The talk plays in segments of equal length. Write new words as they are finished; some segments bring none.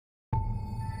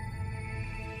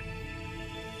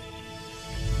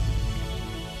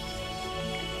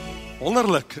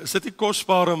Wonderlik, is dit nie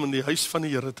kosbaar om in die huis van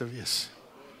die Here te wees?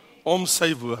 Om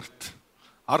sy woord.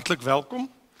 Hartlik welkom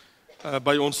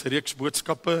by ons reeks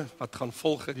boodskappe wat gaan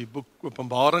volg uit die boek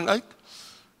Openbaring uit,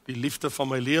 die liefde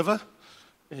van my lewe,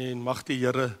 en mag die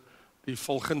Here die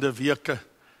volgende weke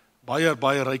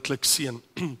baie ryklik seën.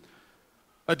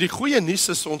 Die goeie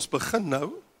nuus is ons begin nou.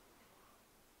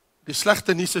 Die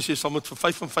slegte nuus is jy sal moet vir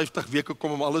 55 weke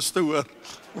kom om alles te hoor.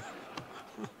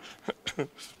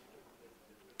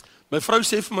 My vrou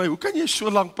sê vir my, hoe kan jy so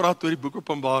lank praat oor die boek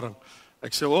Openbaring?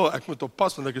 Ek sê, ek moet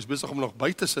oppas, want ek is besig om nog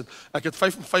by te sit. Ek het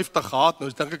 55 gehad, nou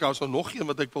dink ek, daar is nog een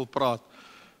wat ek wil praat.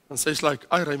 En sy sê,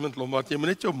 Raymond Lombard, jy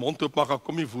moet net jou mond oopmaak, dan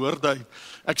kom die woorde uit.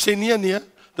 Ek sê, nee,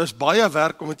 dis baie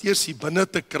werk om het eers hier binne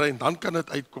te kry, en dan kan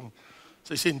het uitkom.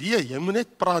 Sy sê, nee, jy moet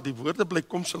net praat, die woorde bly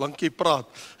kom solank jy praat.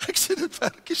 Ek sê, dit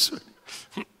werk nie so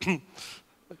nie.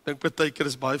 Ek dink partykeer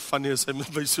is baie funny as sy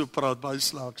met my so praat, baie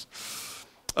slaaks.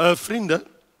 Vriende,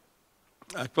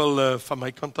 ek wil van my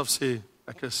kant af sê,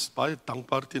 ek is baie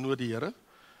dankbaar teenoor die Here,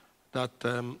 dat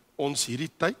ons hierdie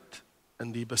tyd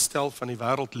in die bestel van die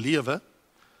wêreld lewe,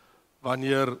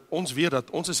 wanneer ons weet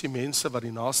dat ons is die mense wat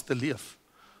die naaste leef,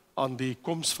 aan die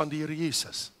koms van die Here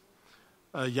Jesus.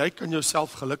 Jy kan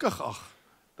jouself gelukkig ag,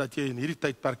 dat jy in hierdie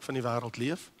tydperk van die wêreld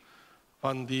leef,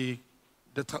 want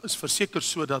dit is verseker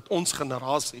so dat ons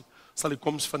generasie sal die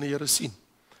koms van die Here sien.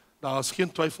 Daar is geen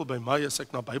twyfel by my as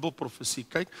ek na Bybelprofesie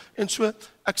kyk, en so,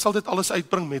 ek sal dit alles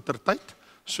uitbring met ter tyd,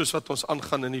 soos wat ons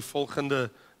aangaan in die volgende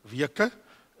weke,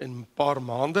 en 'n paar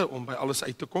maande om by alles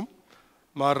uit te kom,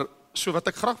 maar so wat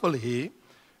ek graag wil hê,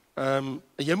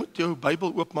 jy moet jou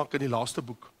Bybel oopmaak in die laaste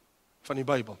boek van die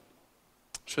Bybel.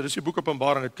 So dis die boek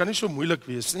Openbaring, dit kan nie so moeilik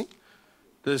wees nie,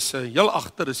 dis heel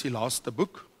agter is die laaste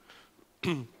boek,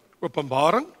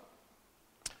 Openbaring,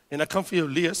 en ek gaan vir jou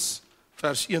lees,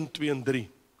 vers 1, 2 en 3.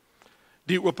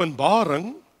 Die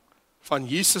openbaring van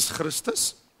Jesus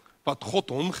Christus, wat God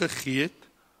hom gegee het,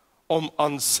 om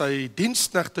aan sy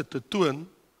diensknegte te toon,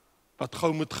 wat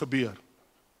gou moet gebeur.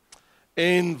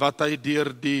 En wat hy deur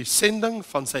die sending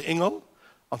van sy engel,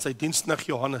 aan sy diensknegt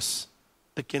Johannes,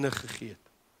 te kenne gegee het.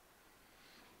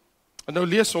 En nou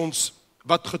lees ons,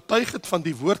 wat getuig het van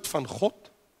die woord van God,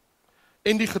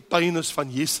 en die getuienis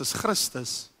van Jesus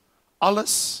Christus,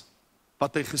 alles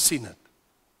wat hy gesien het.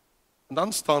 En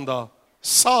dan staan daar,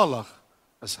 salig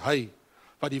is hy,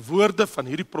 wat die woorde van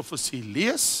hierdie profesie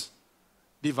lees,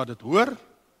 die wat dit hoor,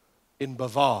 en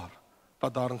bewaar,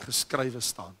 wat daarin geskrywe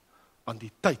staan, want die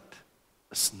tyd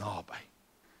is naby.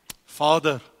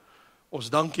 Vader, ons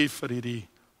dank U vir hierdie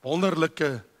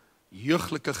wonderlike,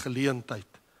 jeuglike geleentheid,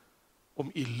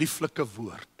 om U lieflike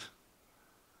woord.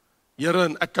 Here,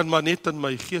 en ek kan maar net in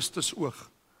my geestesoog,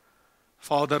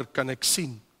 Vader, kan ek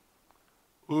sien,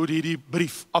 hoe hierdie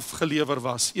brief afgelewer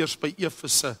was, eers by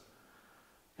Efese,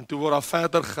 en toe word daar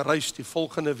verder gereis, die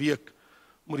volgende week,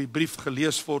 moet die brief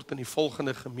gelees word in die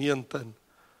volgende gemeente, en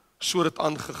so het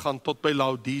aangegaan, tot by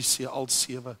Laodicea, al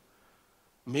 7.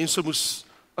 Mense moes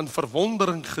in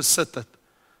verwondering gesit het,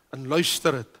 en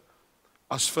luister het,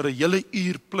 as vir 'n hele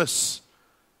uur plus,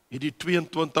 hierdie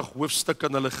 22 hoofstukke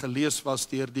in hulle gelees was,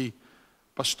 deur die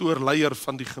pastoorleier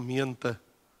van die gemeente.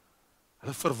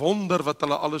 Hulle verwonder wat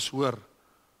hulle alles hoor,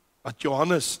 wat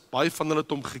Johannes, baie van hulle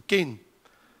het hom geken,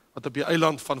 wat op die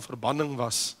eiland van verbanning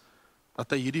was,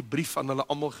 dat hy hierdie brief aan hulle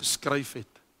almal geskryf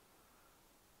het.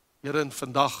 Here, en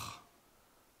vandag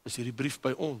is hierdie brief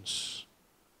by ons,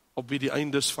 op wie die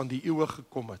eindes van die eeue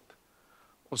gekom het.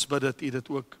 Ons bid dat U dit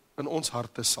ook in ons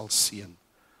harte sal seën,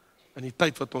 in die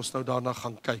tyd wat ons nou daarna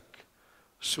gaan kyk,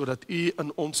 sodat U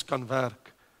in ons kan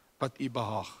werk, wat U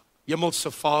behaag.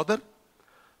 Hemelse Vader,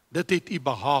 dit het U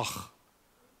behaag,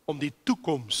 om die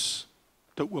toekoms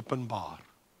te openbaar.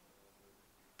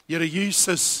 Here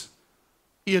Jesus,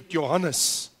 U het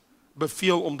Johannes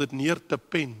beveel om dit neer te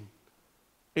pen,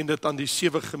 en dit aan die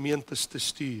 7 gemeentes te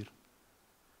stuur.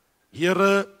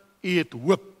 Here, U het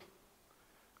hoop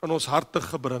in ons harte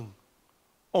gebring,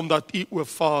 omdat U, o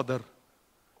Vader,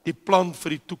 die plan vir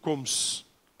die toekoms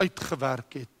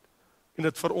uitgewerk het, en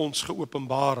dit vir ons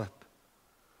geopenbaar het.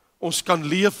 Ons kan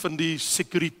leef in die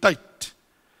sekuriteit,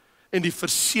 en die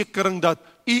versekering dat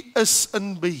U is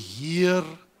in beheer,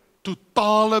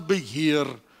 totale beheer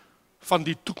van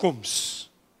die toekoms.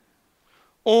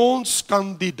 Ons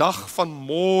kan die dag van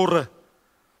môre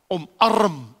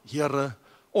omarm, Here.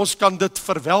 Ons kan dit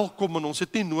verwelkom, en ons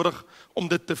het nie nodig om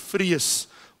dit te vrees,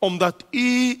 omdat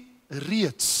U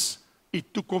reeds U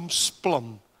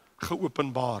toekomsplan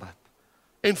geopenbaar het.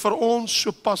 En vir ons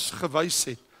so pas gewys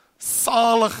het,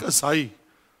 salig is hy,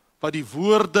 wat die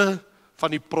woorde van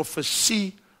die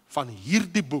profesie van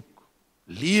hierdie boek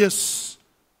lees,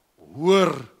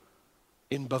 hoor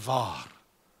en bewaar.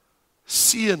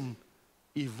 seën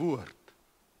u woord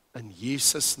in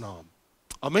Jesus naam.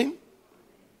 Amen.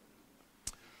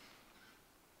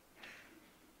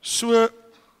 So,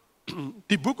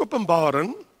 die boek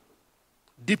Openbaring,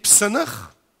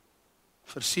 diepsinnig,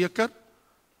 verseker,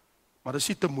 maar dit is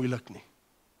nie te moeilik nie.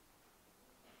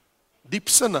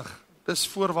 Diepsinnig, dit is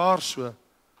voorwaar so,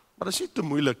 maar dit is nie te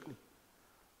moeilik nie.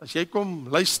 As jy kom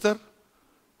luister,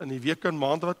 in die weke en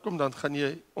maande wat kom, dan gaan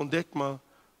jy ontdek, maar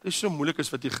dit is so moeilik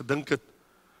as wat jy gedink het,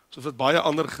 soos wat baie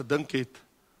ander gedink het.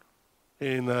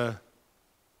 En ja,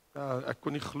 ek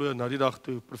kon nie glo, na die dag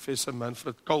toe Professor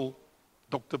Manfred Kull,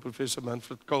 Dr. Professor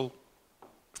Manfred Kull,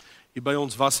 hier by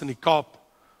ons was in die Kaap,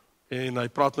 en hy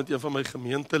praat met een van my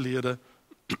gemeentelede,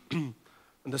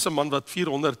 en dis 'n man wat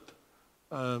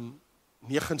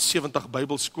 479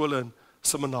 Bybelskole en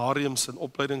seminariums en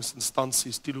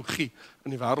opleidingsinstansies, teologie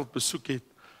in die wêreld besoek het,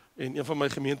 en een van my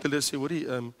gemeentelede sê, hoorie,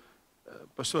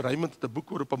 Pastor Raymond het 'n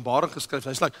boek oor Openbaring geskryf,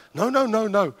 en hy's like, no,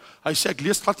 hy sê, ek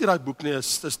lees glad nie daai boek nie,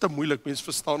 is te moeilik, mense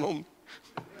verstaan hom.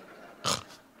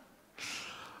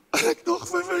 En ek dog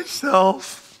vir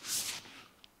myself,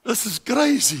 this is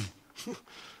crazy.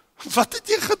 Wat het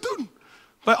jy gedoen?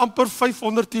 By amper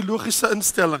 500 teologiese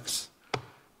instellings.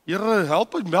 Here,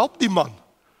 help die man.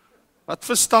 Wat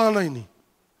verstaan hy nie?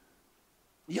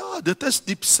 Ja, dit is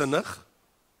diepsinnig,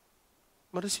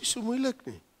 maar dit is nie so moeilik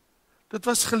nie. Dit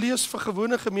was gelees vir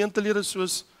gewone gemeentelede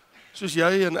soos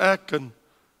jy en ek, en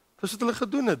dis wat hulle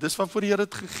gedoen het, dis waarvoor die Here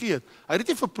het gegee het. Hy het dit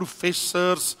nie vir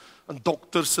professors en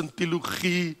dokters in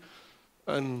teologie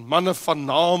en manne van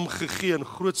naam gegee en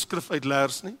groot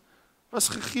skrifuitleers nie. Was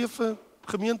gegee vir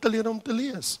gemeentelede om te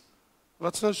lees.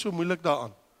 Wat's nou so moeilik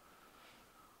daaraan?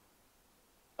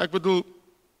 Ek bedoel,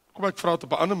 kom ek vra dit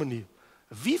op 'n ander manier.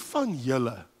 Wie van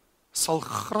julle sal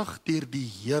graag deur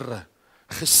die Here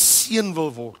geseën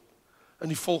wil word in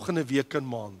die volgende weke en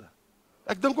maande?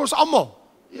 Ek dink ons almal.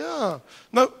 Ja.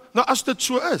 Nou as dit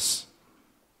so is,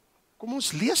 kom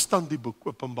ons lees dan die boek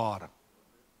Openbaring.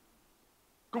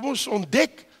 Kom ons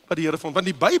ontdek wat die Here van, want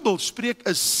die Bybel spreek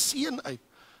 'n seën uit,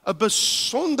 'n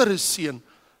besondere seën,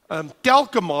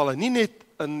 telke male, nie net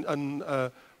in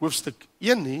hoofstuk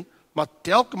 1 nie, maar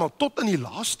telke male tot in die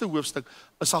laaste hoofstuk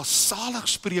is al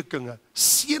saligsprekinge,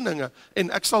 seëninge,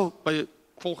 en ek sal by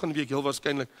volgende week heel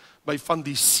waarskynlik by van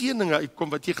die seëninge uitkom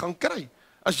wat jy gaan kry.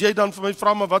 As jy dan vir my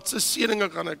vra, maar wat se seëninge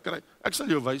gaan ek kry? Ek sal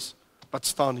jou wys wat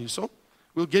staan hierso.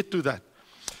 We'll get to that.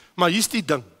 Maar hier's die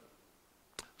ding.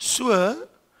 So,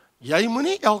 jy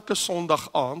moenie elke Sondag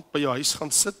aand by jou huis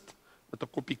gaan sit met 'n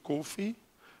koppie koffie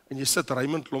en jy sit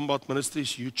Raymond Lombard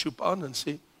Ministries YouTube aan en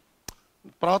sê,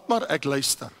 praat maar, ek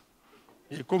luister.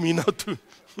 Jy kom hier nou toe.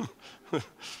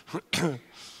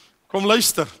 Kom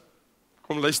luister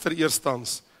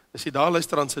eerstens. As jy daar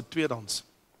luister, dan sit tweedens.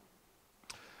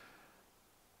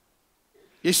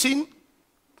 Jy sien,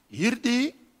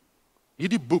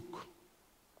 hierdie boek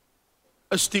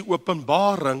is die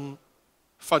openbaring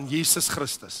van Jesus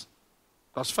Christus.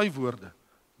 Daar's 5 woorde.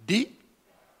 Die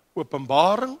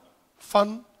openbaring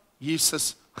van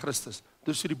Jesus Christus.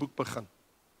 Dis hoe die boek begin.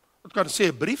 Dit kan sê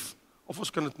 'n brief, of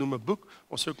ons kan dit noem 'n boek.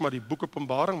 Ons sê ook maar die boek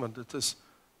Openbaring, want dit is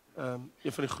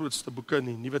een van die grootste boeke in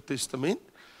die Nuwe Testament.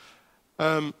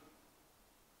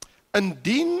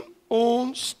 Indien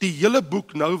ons die hele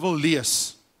boek nou wil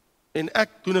lees, en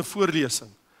ek doen 'n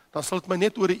voorlesing, dan sal dit my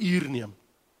net oor 'n uur neem.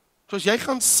 So as jy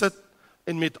gaan sit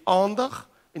en met aandag,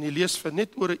 en jy lees vir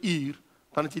net oor 'n uur,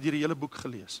 dan het jy die hele boek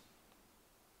gelees.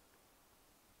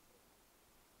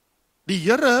 Die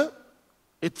Here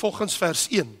het volgens vers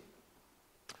 1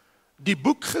 die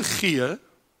boek gegee,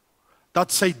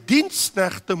 dat sy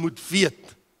diensknegte moet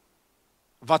weet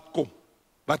wat kom,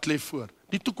 wat lê voor,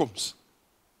 die toekoms.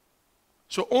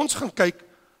 So ons gaan kyk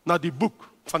na die boek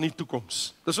van die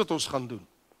toekoms. Dis wat ons gaan doen.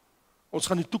 Ons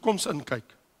gaan die toekoms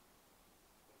inkyk.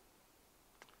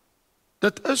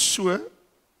 Dit is so,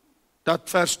 dat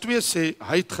vers 2 sê,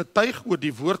 hy het getuig oor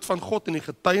die woord van God en die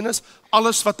getuienis,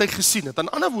 alles wat hy gesien het. In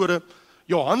ander woorde,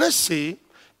 Johannes sê,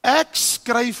 ek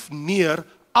skryf neer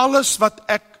alles wat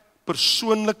ek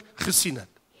persoonlik gesien het.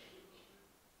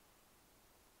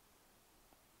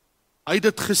 Hy het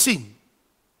dit gesien.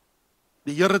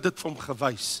 Die Here het dit vir hom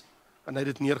gewys, en hy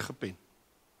het dit neergepen.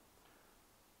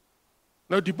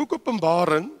 Nou die boek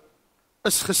Openbaring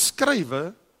is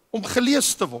geskrywe om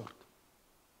gelees te word.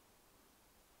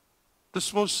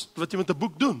 Dis mos wat jy met 'n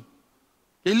boek doen.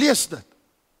 Jy lees dit.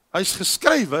 Hy is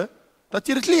geskrywe dat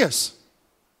jy dit lees.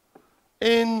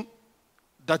 En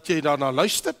dat jy daarna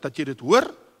luister, dat jy dit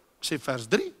hoor, sê vers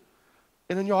 3,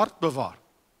 en in jou hart bewaar.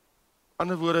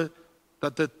 Ander woorde,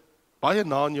 dat dit baie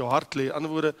na in jou hart lê. Ander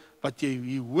woorde, wat jy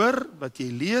hier hoor, wat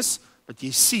jy lees, wat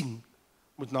jy sien,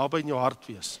 moet naby in jou hart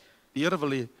wees. Die Here wil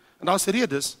hê. En daar's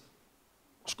redes,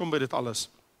 ons kom by dit alles.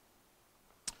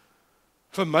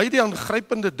 Vir my die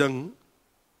aangrypende ding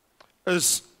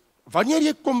is, wanneer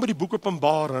jy kom by die boek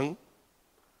Openbaring,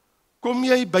 kom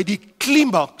jy by die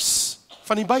klimaks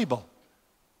van die Bybel.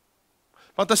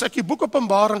 Want as ek die boek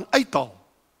Openbaring uithaal,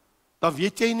 dan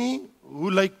weet jy nie,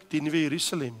 hoe lyk die nuwe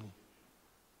Jerusalem nie.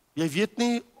 Jy weet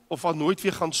nie, of al nooit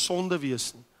weer gaan sonde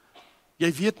wees nie.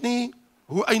 Jy weet nie,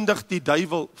 hoe eindig die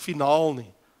duiwel finaal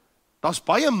nie. Daar's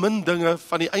baie min dinge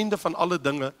van die einde van alle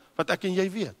dinge, wat ek en jy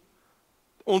weet.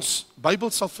 Ons Bybel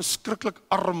sal verskriklik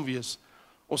arm wees.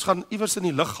 Ons gaan iewers in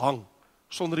die lug hang,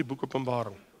 sonder die boek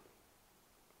Openbaring.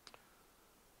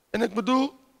 En ek bedoel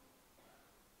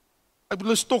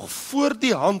is tog voor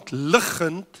die hand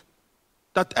liggend,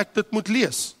 dat ek dit moet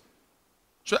lees.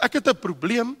 So ek het 'n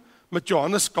probleem met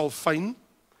Johannes Calvin,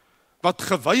 wat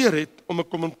geweier het om 'n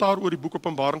kommentaar oor die boek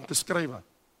Openbaring te skryf.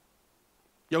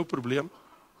 Jou probleem?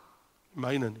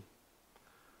 Myne nie.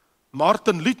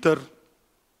 Martin Luther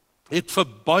het vir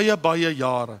baie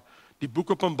jare die boek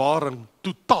Openbaring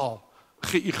totaal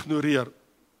geïgnoreer.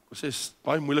 Dit is 'n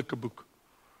baie moeilike boek.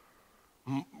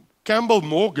 Campbell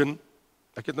Morgan,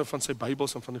 ek het nou van sy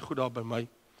Bybels en van die goed daar by my,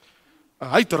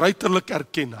 hy het ruiterlik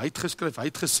erken, hy het geskryf, hy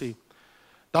het gesê,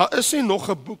 daar is nie nog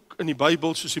 'n boek in die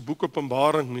Bybel soos die boek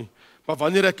Openbaring nie, maar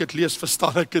wanneer ek dit lees,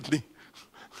 verstaan ek dit nie.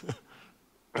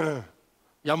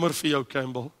 Jammer vir jou,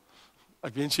 Campbell.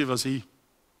 Ek wens jy was hier.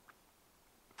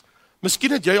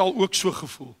 Miskien het jy al ook so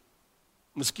gevoel.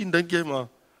 Miskien dink jy maar,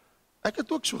 ek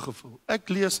het ook so gevoel. Ek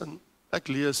lees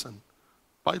en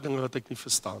baie dinge wat ek nie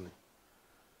verstaan nie.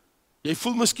 Jy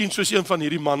voel miskien soos een van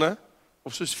hierdie manne,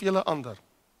 of soos vele ander.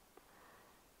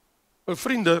 My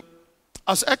vriende,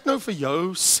 as ek nou vir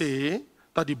jou sê,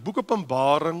 dat die boek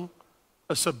Openbaring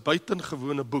is 'n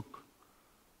buitengewone boek,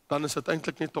 dan is dit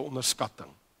eintlik net 'n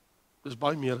onderskatting. Dis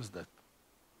baie meer as dit.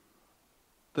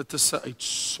 Dit is 'n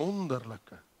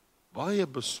uitsonderlike, baie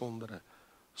besondere,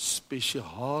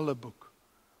 spesiale boek,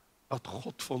 wat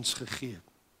God vir ons gegee het.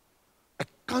 Ek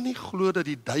kan nie glo dat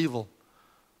die duiwel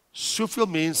soveel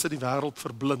mense in die wêreld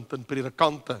verblind en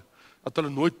predikante, dat hulle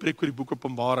nooit preek oor die boek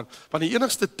Openbaring. Want die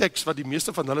enigste teks wat die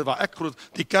meeste van hulle,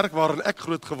 die kerk waarin ek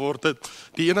groot geword het,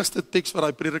 die enigste teks wat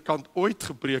die predikant ooit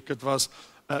gepreek het was,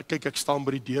 kyk, ek staan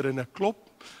by die deur en ek klop,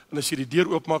 en as jy die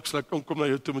deur oopmaak, sal ek kom na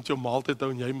jou toe met jou maaltyd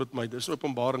hou en jy met my. Dis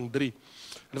Openbaring 3.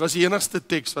 En dit was die enigste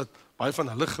teks wat baie van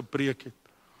hulle gepreek het.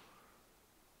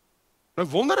 Nou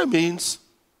wonder 'n mens,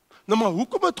 nou maar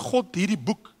hoekom het God hierdie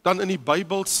boek dan in die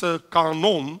Bybelse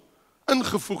kanon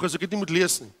ingevoeg as ek dit nie moet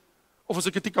lees nie? Of as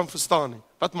ek dit nie kan verstaan nie?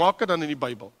 Wat maak dit dan in die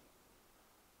Bybel?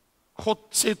 God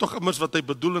sê tog immers wat hy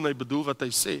bedoel en hy bedoel wat hy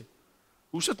sê.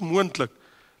 Hoe is dit moontlik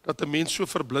dat 'n mens so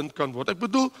verblind kan word? Ek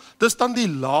bedoel, dis dan die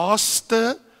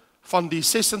laaste van die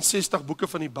 66 boeke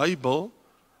van die Bybel,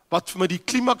 wat vir my die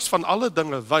klimaks van alle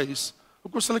dinge wys.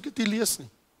 Hoekom sal ek dit nie lees nie?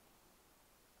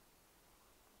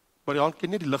 Marianne,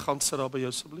 kan jy die liggant sit daar by jou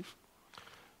asseblief?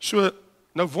 So,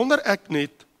 nou wonder ek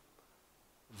net,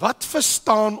 wat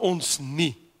verstaan ons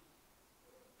nie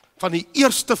van die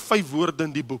eerste 5 woorde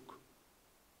in die boek?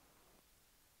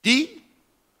 Die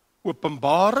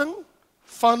Openbaring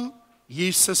van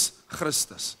Jesus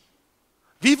Christus.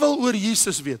 Wie wil oor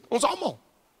Jesus weet? Ons almal.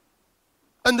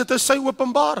 En dit is sy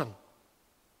openbaring.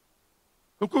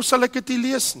 Hoekom sal ek dit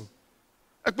nie lees nie?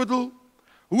 Ek bedoel,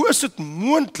 hoe is dit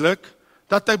moontlik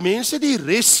dat hy mense die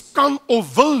res kan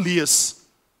of wil lees,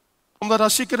 omdat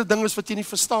daar sekere dinge is wat jy nie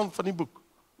verstaan van die boek?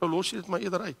 Nou los jy dit maar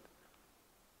eerder uit.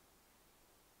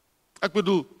 Ek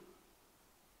bedoel,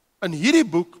 in hierdie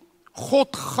boek,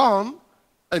 God gaan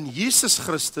in Jesus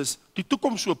Christus die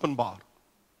toekoms openbaar.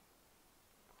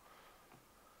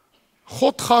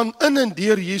 God gaan in en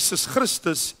deur Jesus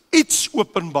Christus iets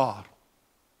openbaar,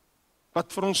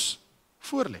 wat vir ons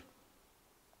voorlê.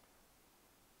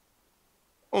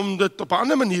 Om dit op 'n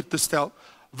ander manier te stel,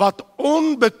 wat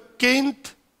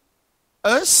onbekend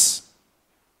is,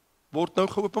 word nou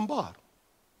geopenbaar.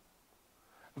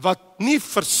 Wat nie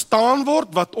verstaan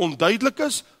word, wat onduidelik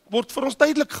is, word vir ons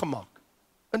duidelik gemaak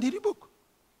in hierdie boek.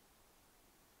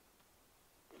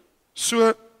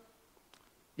 So,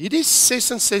 hierdie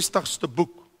 66ste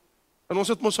boek, en ons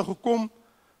het mos al gekom,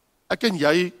 ek en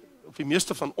jy, of die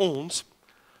meeste van ons,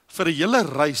 vir 'n hele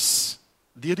reis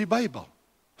deur die Bybel,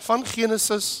 van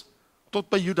Genesis tot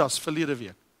by Judas verlede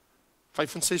week,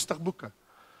 65 boeke.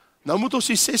 Nou moet ons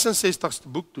die 66ste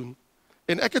boek doen,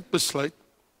 en ek het besluit,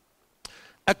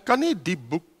 ek kan nie die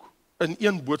boek in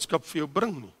een boodskap vir jou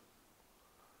bring nie.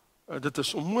 Dit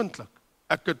is onmoontlik.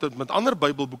 Ek het dit met ander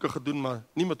Bybelboeke gedoen, maar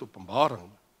nie met Openbaring.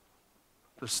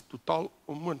 Dit is totaal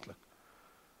onmoontlik.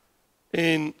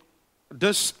 En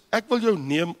dus, ek wil jou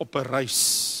neem op 'n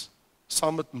reis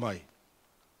saam met my.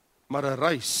 Maar 'n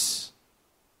reis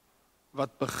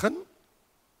wat begin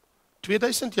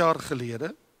 2000 jaar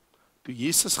gelede, toe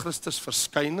Jesus Christus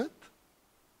verskyn het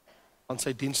aan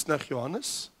sy diensknegt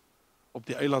Johannes op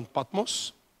die eiland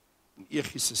Patmos in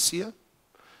Egiese See.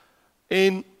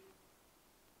 En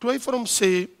toe hy vir hom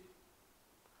sê,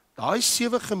 daai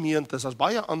 7 gemeentes, as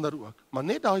baie ander ook, maar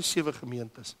net daai 7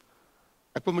 gemeentes.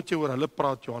 Ek wil met jou oor hulle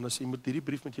praat, Johannes, jy moet hierdie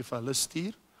brief met jy vir hulle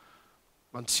stuur,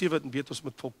 want 7 weet ons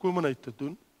met volkomenheid te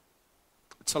doen.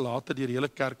 Dit sal later deur die hele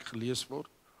kerk gelees word.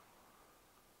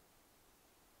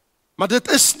 Maar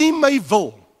dit is nie my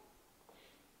wil,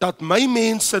 dat my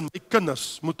mense en my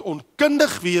kinders moet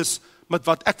onkundig wees met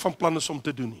wat ek van plan is om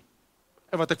te doen nie,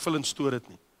 en wat ek wil instoor het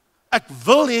nie. Ek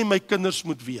wil hê my kinders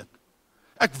moet weet.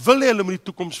 Ek wil hê hulle moet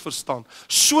die toekoms verstaan,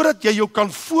 sodat jy jou kan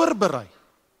voorberei.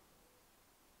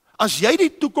 As jy die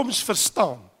toekoms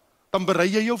verstaan, dan berei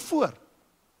jy jou voor.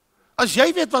 As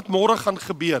jy weet wat môre gaan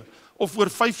gebeur, of oor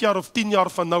 5 jaar of 10 jaar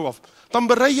van nou af, dan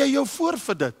berei jy jou voor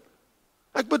vir dit.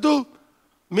 Ek bedoel,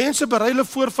 mense berei hulle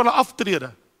voor vir hulle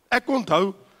aftrede. Ek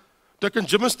onthou, toe ek in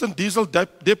Jimiston Diesel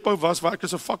Depot was, waar ek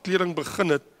as 'n vakleerling begin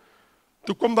het,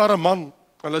 toe kom daar 'n man,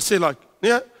 en hulle sê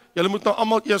nee, julle moet nou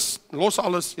almal eers, los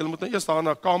alles, julle moet nou eers daar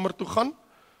na 'n kamer toe gaan,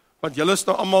 want julle is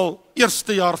nou almal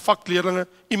eerste jaar vakleerlinge,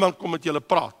 iemand kom met julle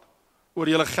praat, oor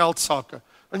julle geldsake.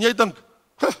 En jy dink,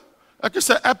 ek is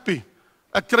 'n appie,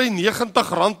 ek kry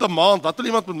R90 'n maand, wat wil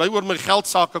iemand met my oor my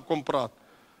geldsake kom praat?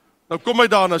 Nou kom hy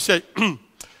daar en sê hy,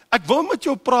 ek wil met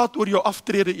jou praat oor jou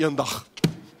aftrede eendag.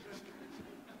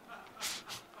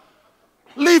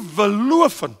 Liewe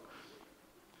loofin,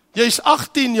 jy is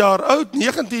 18 jaar oud,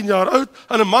 19 jaar oud,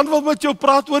 en 'n man wil met jou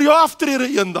praat oor jou aftrede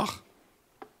eendag.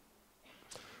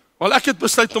 Wel, ek het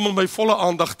besluit om my volle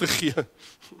aandag te gee.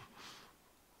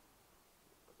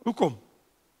 Hoekom?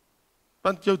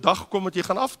 Want jou dag kom dat jy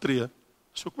gaan aftree.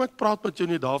 So kom ek praat met jou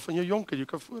nie daar van jou jonk en jy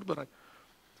kan voorberei.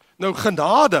 Nou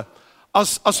genade,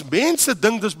 as mense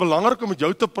dink dis belangrik om met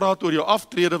jou te praat oor jou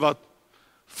aftrede wat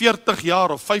 40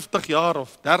 jaar of 50 jaar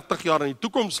of 30 jaar in die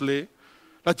toekoms lê,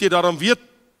 dat jy daarom weet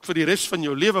vir die res van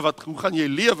jou lewe, hoe gaan jy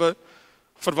lewe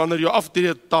vir wanneer jou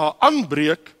aftrede daar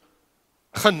aanbreek.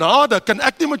 Genade, kan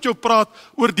ek nie met jou praat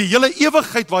oor die hele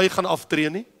ewigheid waar jy gaan aftree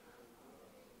nie?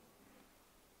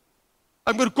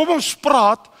 Ek bedoel, kom ons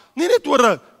praat, nie net oor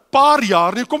 'n paar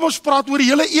jaar nie, kom ons praat oor die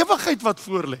hele ewigheid wat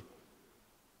voor lê.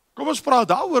 Kom ons praat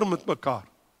daaroor met mekaar.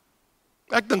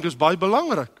 Ek dink dit is baie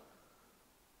belangrik.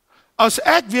 As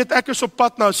ek weet ek is op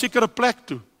pad na 'n sekere plek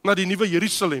toe, na die nuwe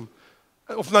Jerusalem,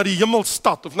 of na die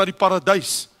hemelstad, of na die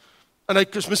paradys, en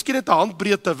ek is miskien net 'n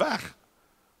handbreedte weg,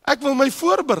 ek wil my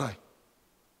voorberei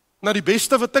na die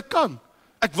beste wat ek kan.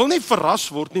 Ek wil nie verras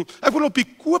word nie, ek wil op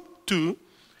die koop toe.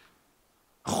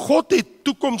 God het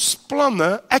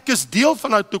toekomsplanne, ek is deel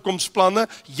van hy toekomsplanne,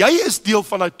 jy is deel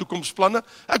van hy toekomsplanne,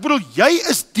 ek bedoel, jy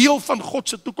is deel van God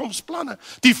se toekomsplanne.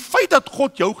 Die feit dat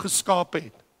God jou geskaap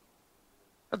het,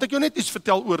 dat ek jou net iets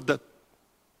vertel oor dit.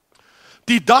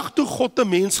 Die dag toe God 'n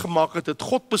mens gemaak het, het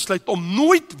God besluit om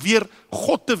nooit weer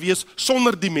God te wees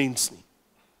sonder die mens nie.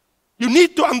 You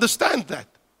need to understand that.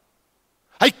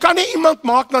 Hy kan nie iemand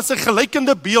maak na sy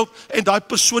gelykende beeld en daai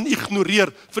persoon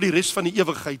ignoreer vir die res van die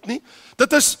ewigheid nie.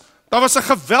 Daar was 'n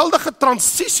geweldige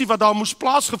transisie wat daar moes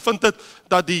plaasgevind het,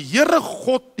 dat die Here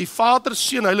God, die Vader,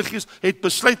 Seun, Heilige Gees, het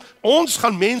besluit, ons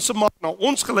gaan mense maak na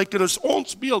ons gelykenis,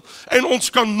 ons beeld, en ons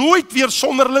kan nooit weer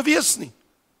sonder hulle wees nie.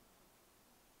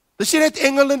 Dis nie net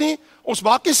engele nie, ons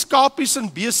maak nie skapies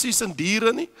en besies en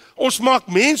diere nie, ons maak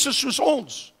mense soos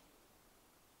ons.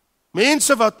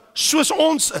 Mense wat soos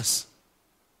ons is.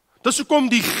 Dis hoekom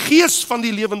die gees van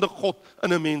die lewende God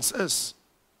in 'n mens is.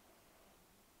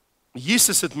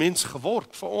 Jesus het mens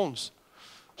geword vir ons.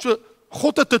 So,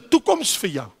 God het 'n toekoms vir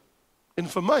jou en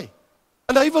vir my.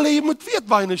 En hy wil hê jy moet weet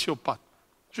waarheen is jou pad.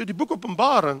 So die boek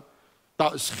Openbaring,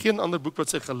 daar is geen ander boek wat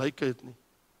sy gelyke het nie.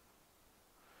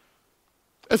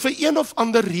 En vir een of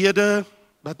ander rede,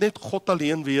 wat net God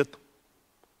alleen weet,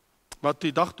 maar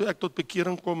die dag toe ek tot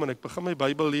bekering kom en ek begin my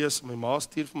Bybel lees, my ma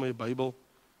stuur vir my 'n Bybel,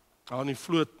 daar in die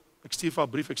vloot, ek stuur vir haar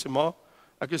brief, ek sê, ma,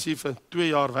 ek is hier vir 2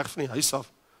 jaar weg van die huis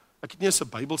af, ek het nie eens 'n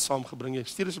Bybel saamgebring nie, ek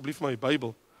stuur asseblief my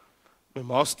Bybel. My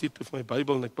ma stuur vir my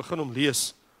Bybel en ek begin hom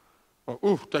lees. Maar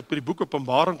toe ek by die boek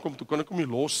Openbaring kom, toe kon ek hom nie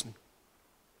los nie.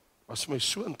 Was vir my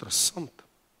so interessant.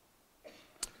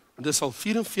 En dit is al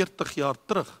 44 jaar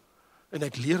terug en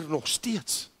ek leer nog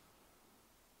steeds.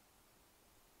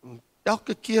 En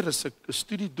elke keer as ek 'n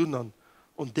studie doen, dan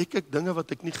ontdek ek dinge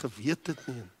wat ek nie geweet het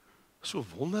nie. So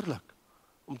wonderlik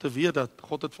om te weet dat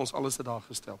God het vir ons alles daar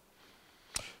gestel.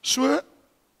 So,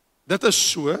 dit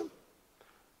is so,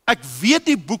 ek weet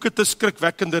die boek het 'n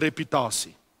skrikwekkende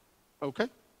reputasie. Okay?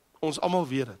 Ons almal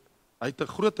weet dit. Hy het 'n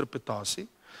groot reputasie.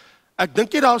 Ek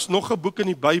dink nie daar is nog 'n boek in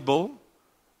die Bybel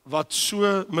wat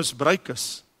so misbruik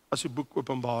is as die boek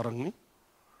Openbaring nie.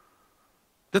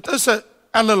 Dit is 'n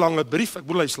ellelange brief. Ek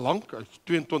bedoel hy's lank, hy's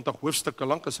 22 hoofstukke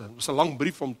lank, is 'n lang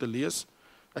brief om te lees.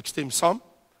 Ek stem saam.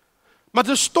 Maar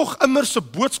dit is tog immers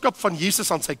 'n boodskap van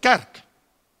Jesus aan sy kerk.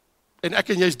 En ek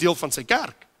en jy is deel van sy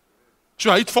kerk. So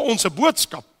hy het vir ons 'n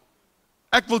boodskap.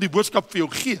 Ek wil die boodskap vir jou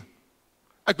gee.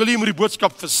 Ek wil jy moet die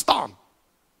boodskap verstaan.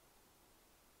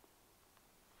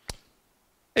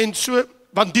 En so,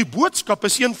 want die boodskap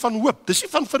is een van hoop. Dis nie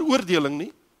van veroordeling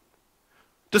nie.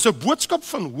 Dis 'n boodskap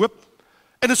van hoop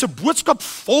en dis 'n boodskap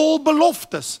vol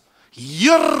beloftes.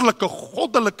 Heerlike,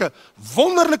 goddelike,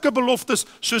 wonderlike beloftes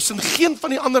soos in geen van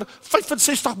die ander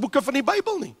 65 boeke van die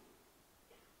Bybel nie.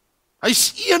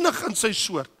 Hy's enig in sy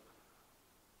soort.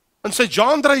 In sy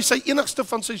genre is hy enigste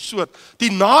van sy soort. Die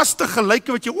naaste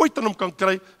gelyke wat jy ooit aan hom kan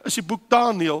kry, is die boek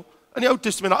Daniël in die Ou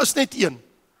Testament. Daar is net een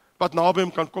wat naby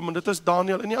hom kan kom, en dit is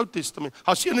Daniël in die Ou Testament.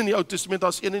 Daar's een in die Ou Testament,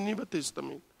 daar's een in die Nuwe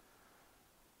Testament.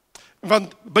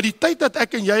 Want by die tyd dat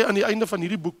ek en jy aan die einde van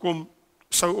hierdie boek kom,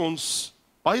 sou ons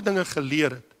baie dinge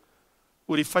geleer het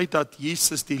oor die feit dat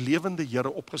Jesus die lewende Here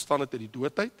opgestaan het uit die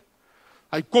dood uit.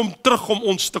 Hy kom terug om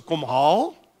ons te kom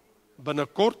haal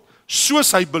binnekort,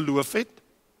 soos hy beloof het.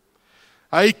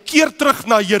 Hy keer terug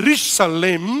na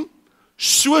Jerusalem,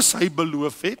 soos hy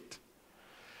beloof het.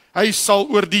 Hy sal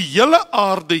oor die hele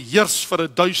aarde heers vir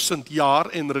 1000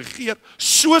 jaar en regeer,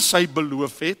 soos hy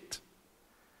beloof het.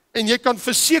 En jy kan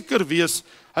verseker wees,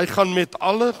 hy gaan met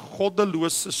alle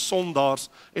goddelose sondaars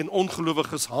en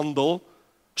ongelowiges handel,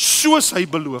 soos hy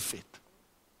beloof het.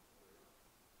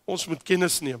 Ons moet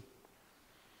kennis neem.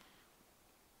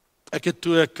 Ek het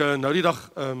toe ek nou die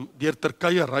dag deur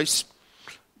Turkye reis,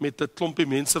 met 'n klompie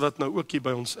mense wat nou ook hier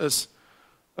by ons is,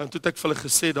 en toe het ek vir hulle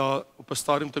gesê, daar op 'n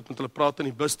stadium toe ek met hulle praat in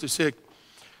die bus, toe sê ek,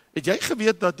 het jy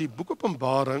geweet dat die boek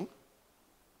Openbaring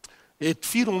het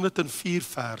 404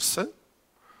 verse,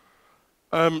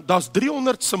 daar's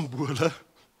 300 simbole,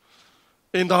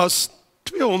 en daar's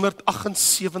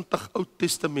 278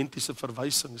 Oud-testamentiese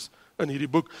verwysings in hierdie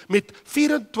boek, met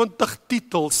 24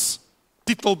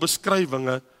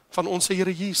 titelbeskrywinge van ons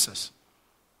Here Jesus.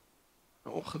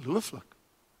 Ongelooflik.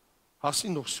 Daar's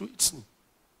nie nog so iets nie.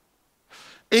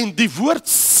 En die woord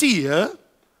see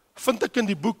vind ek in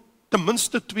die boek ten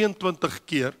minste 22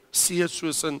 keer. See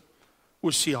soos in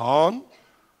oseaan,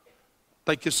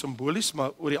 partykeer simbolies,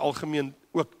 maar oor die algemeen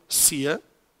ook see.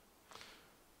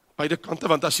 Beide kante,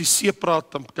 want as jy see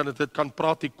praat, dan kan dit kan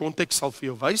praat, die konteks sal vir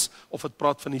jou wys, of dit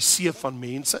praat van die see van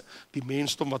mense, die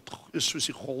mensdom wat is soos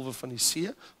die golwe van die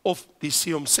see, of die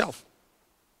see homself.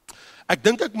 Ek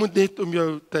dink ek moet net om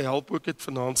jou te help ook het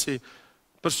vanaand sê,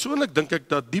 persoonlik dink ek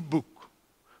dat die boek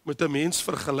met 'n mens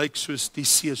vergelyk soos die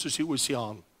see, soos die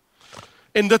oseaan.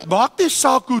 En dit maak nie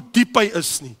saak hoe diep hy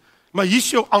is nie, maar hier's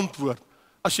jou antwoord,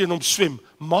 as jy in hom swem,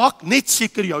 maak net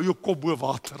seker jy hou jou kop bo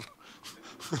water.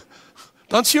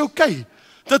 Dan is jy okay.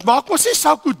 Dit maak mos nie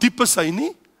saak hoe diep is hy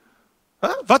nie.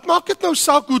 Wat maak dit nou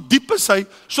saak hoe diep is hy,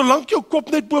 solank jou kop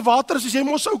net bo water is jy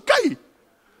mos okay.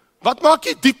 Wat maak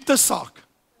die diepte saak?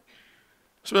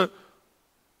 So,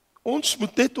 ons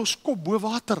moet net ons kop bo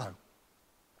water hou.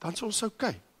 Dan is ons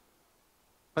okay.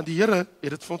 Want die Here het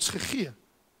dit vir ons gegee.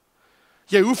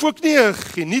 Jy hoef ook nie 'n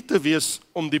geniet te wees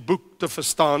om die boek te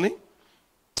verstaan nie,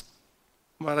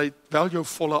 maar hy het wel jou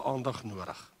volle aandag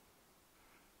nodig.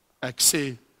 Ek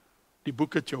sê, die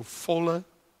boek het jou volle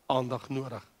aandag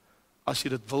nodig, as jy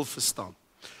dit wil verstaan.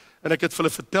 En ek het vir hulle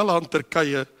vertel aan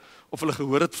Turkye, of hulle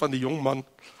gehoor het van die jong man,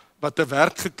 wat 'n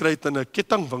werk gekry het in 'n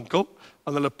kettingwinkel,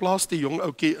 en hulle plaas die jong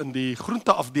ouetjie in die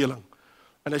groenteafdeling.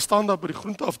 En hy staan daar by die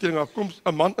groenteafdeling, daar kom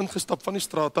 'n man ingestap van die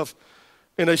straat af,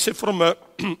 en hy sê vir hom,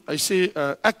 hy sê,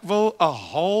 ek wil 'n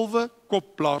halwe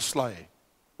kop blaarslaai hê,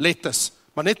 lettuce,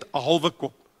 maar net 'n halwe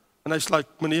kop. En hy sê,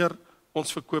 meneer,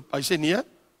 ons verkoop, hy sê, nee,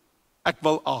 ek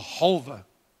wil 'n halwe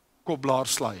kop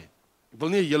blaarslaai hê. Ek wil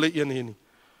nie 'n hele een hê nie.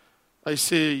 Hy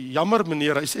sê, jammer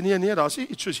meneer, hy sê, nee, daar's nie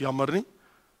iets soos jammer nie.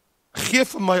 Geef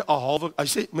vir my 'n halwe, hy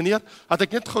sê, meneer, had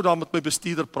ek net gou daar met my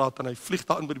bestuurder praat, en hy vlieg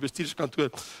daar in by die bestuurderskantoor.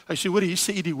 Hy sê, hoor, hier's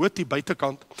 'n idioot hier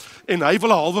buitekant, en hy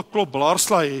wil 'n halwe klop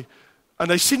blaarslaai hê, en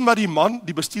hy sien maar die man,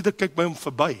 die bestuurder kyk by hom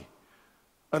verby,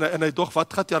 en hy dog,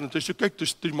 wat gaat jy aan, en toe so kyk, toe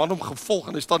die man hom gevolg,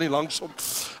 en hy staan hier langs hom,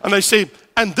 en hy sê,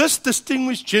 and this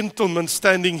distinguished gentleman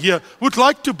standing here would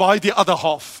like to buy the other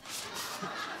half.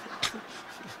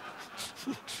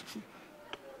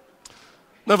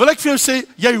 Nou wil ek vir jou sê,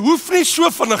 jy hoef nie so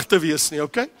vinnig te wees nie,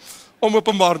 okay? Om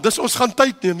Openbaring, dis ons gaan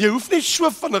tyd neem, jy hoef nie so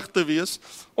vinnig te wees,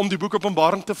 om die boek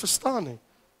Openbaring te verstaan nie.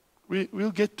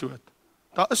 We'll get to it.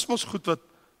 Daar is mos goed wat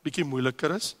bietjie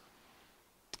moeiliker is.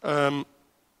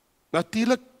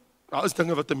 Natuurlik, daar is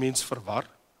dinge wat 'n mens verwar,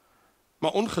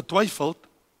 maar ongetwyfeld,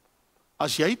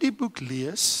 as jy die boek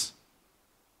lees,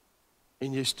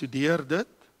 en jy studeer dit,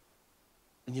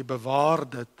 en jy bewaar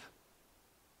dit,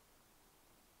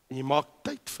 en jy maak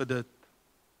tyd vir dit,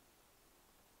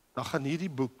 dan gaan hierdie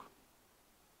boek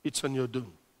iets aan jou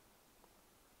doen.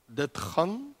 Dit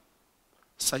gaan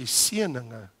sy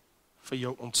seëninge vir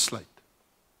jou ontsluit.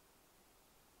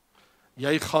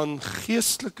 Jy gaan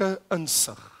geestelike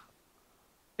insig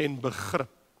en begrip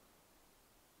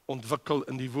ontwikkel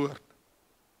in die woord.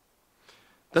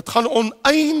 Dit gaan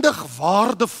oneindig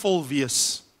waardevol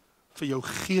wees vir jou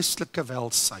geestelike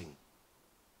welsyn.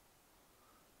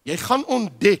 Jy gaan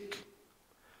ontdek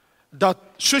dat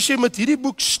soos jy met hierdie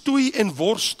boek stoei en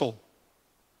worstel,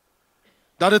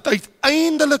 dat dit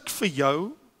uiteindelik vir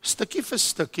jou, stukkie vir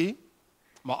stukkie,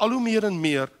 maar al hoe meer en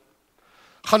meer,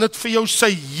 gaan dit vir jou sy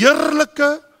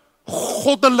heerlike,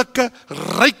 goddelike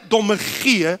rykdomme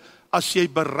gee, as jy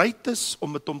bereid is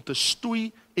om met hom te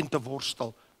stoei en te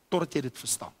worstel, totdat jy dit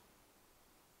verstaan.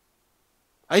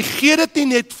 Hy gee dit nie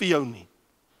net vir jou nie.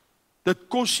 Dit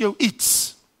kos jou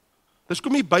iets. Dis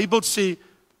kom die Bybel sê,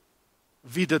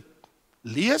 wie dit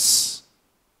lees,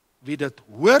 wie dit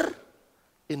hoor,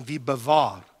 en wie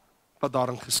bewaar, wat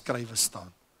daarin geskrywe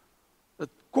staan. Dit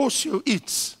kos jou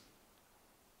iets.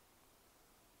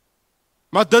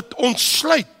 Maar dit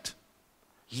ontsluit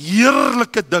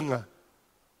heerlike dinge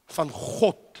van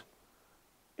God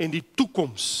en die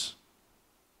toekoms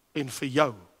en vir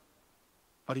jou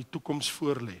wat die toekoms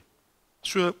voorlê.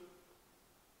 So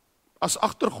as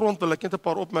agtergrond wil ek net 'n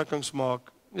paar opmerkings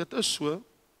maak. Dit is so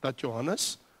dat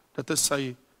Johannes, dit is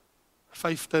sy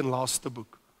 5de en laaste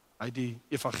boek. Hy het die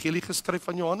evangelie geskryf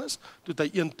van Johannes, toe het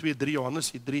hy 1, 2, 3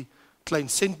 Johannes, die 3 klein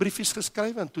sentbriefies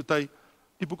geskryf, en toe het hy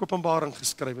die boek Openbaring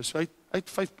geskryf. So hy het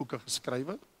 5 boeke geskryf.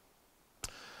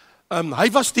 Hy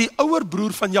was die ouer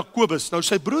broer van Jakobus. Nou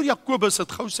sy broer Jakobus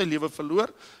het gou sy lewe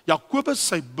verloor. Jakobus,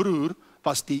 sy broer,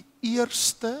 was die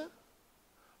eerste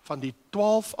van die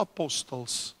 12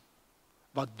 apostels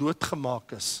wat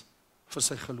doodgemaak is vir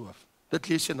sy geloof. Dit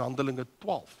lees jy in Handelinge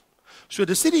 12. So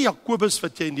dis nie die Jakobus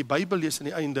wat jy in die Bybel lees aan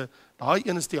die einde, daai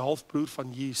een is die halfbroer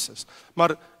van Jesus.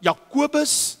 Maar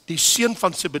Jakobus, die seun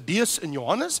van Zebedeus en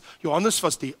Johannes, Johannes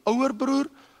was die ouer broer,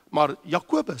 maar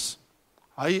Jakobus,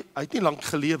 hy het nie lank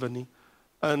gelewe nie.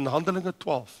 In Handelinge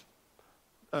 12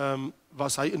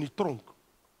 was hy in die tronk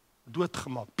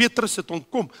doodgemaak. Petrus het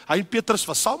ontkom. Hy en Petrus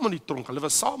was saam in die tronk, hulle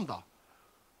was saam daar.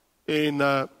 En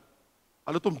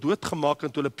hulle het hom doodgemaak,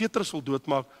 en toe hulle Petrus wil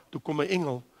doodmaak, toe kom 'n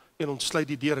engel en ontsluit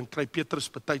die deur en kry Petrus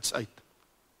betyds uit.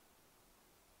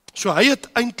 So hy het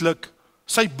eintlik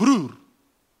sy broer,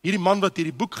 hierdie man wat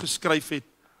hierdie boek geskryf het,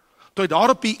 toe hy daar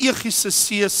op die Egiese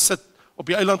See sit, op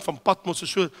die eiland van Patmos,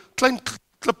 so 'n klein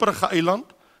klipperige eiland,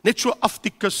 net so af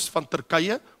die kus van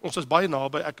Turkye, ons is baie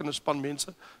naby, ek en 'n span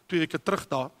mense, 2 weke terug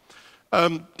daar.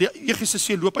 Die Egiese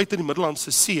See loop uit in die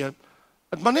Middellandse See,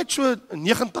 het maar net so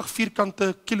 90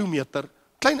 vierkante kilometer,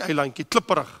 klein eilandjie,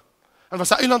 klipperig, en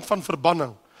was 'n eiland van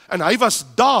verbanning, en hy was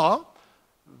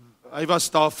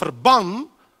daar verban,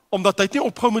 omdat hy het nie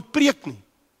opgehou met preek nie,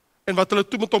 en wat hulle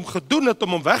toe met hom gedoen het, om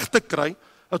hom weg te kry,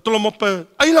 het hulle hom op 'n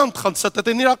eiland gaan sit, dat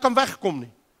hy nie daar kan wegkom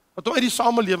nie, wat hom uit die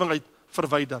samelewing uit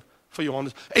verwyder vir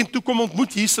Johannes, en toe kom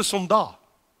ontmoet Jesus hom daar,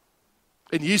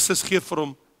 en Jesus gee vir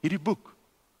hom hierdie boek,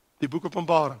 die boek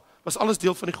Openbaring, was alles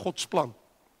deel van die Godsplan.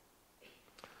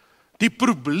 Die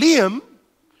probleem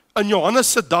in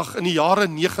Johannes se dag in die jare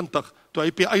 90, toe hy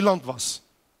op die eiland was,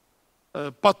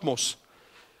 Patmos,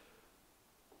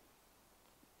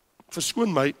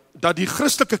 verskoon my, dat die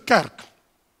Christelike kerk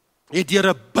het deur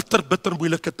 'n bitter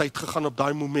moeilike tyd gegaan op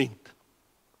daai moment.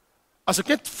 As ek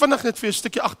net vinnig vir jou 'n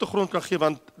stukkie agtergrond kan gee,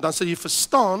 want dan sal jy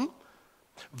verstaan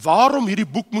waarom hierdie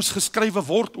boek moes geskrywe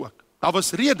word ook. Daar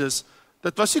was redes,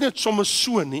 dit was nie net sommer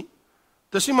so nie,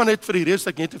 dis nie maar net vir die redes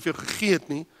wat ek net vir jou gegee het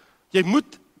nie, jy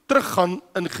moet teruggaan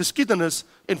in geskiedenis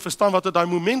en verstaan wat op daai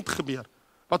moment gebeur.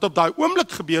 Wat op daai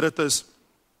oomblik gebeur het is,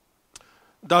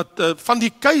 dat van die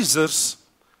keisers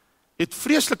het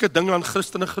vreeslike dinge aan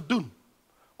Christene gedoen,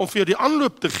 om vir jou die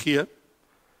aanloop te gee,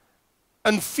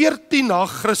 in 14 na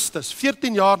Christus,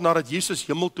 14 jaar nadat Jesus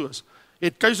hemel toe is,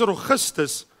 het keiser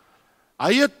Augustus,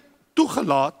 hy het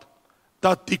toegelaat,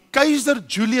 dat die keiser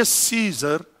Julius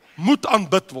Caesar moet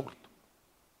aanbid word.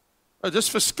 Dit is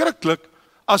verskriklik,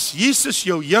 as Jesus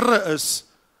jou Here is,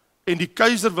 en die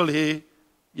keiser wil hê,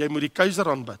 jy moet die keiser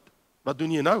aanbid. Wat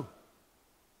doen jy nou?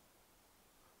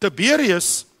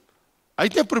 Tiberius, hy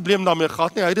het nie 'n probleem daarmee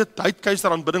gehad nie, hy het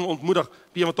keiseraanbidding ontmoedig,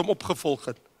 die wat hom opgevolg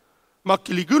het. Maar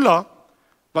Caligula,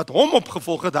 wat hom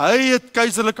opgevolg het, hy het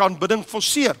keiserlike aanbidding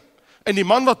forceer. En die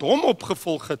man wat hom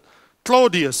opgevolg het,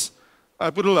 Claudius,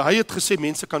 ek bedoel, hy het gesê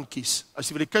mense kan kies. As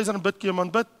jy vir die keiser bid, kan jy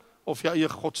man bid, of jou eie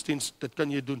godsdienst, dit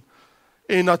kan jy doen.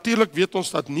 En natuurlik weet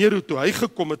ons dat Nero, toe hy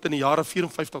gekom het in die jare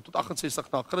 54 tot 68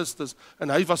 na Christus,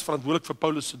 en hy was verantwoordelik vir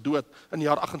Paulus se dood in die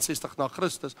jaar 68 na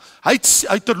Christus,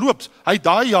 hy terloops,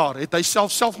 daai jaar het hy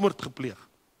selfmoord gepleeg.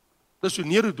 Dis hoe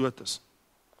Nero dood is.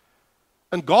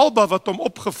 En Galba wat hom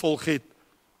opgevolg het,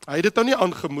 hy het dit nou nie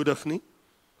aangemoedig nie,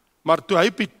 maar toe hy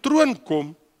op die troon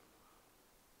kom,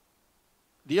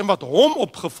 die een wat hom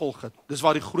opgevolg het, dis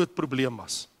waar die groot probleem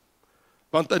was.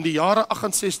 Want in die jare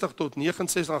 68 tot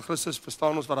 69 na Christus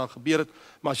verstaan ons wat daar gebeur het,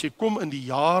 maar as jy kom in die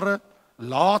jare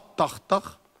laat 80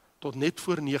 tot net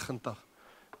voor 90,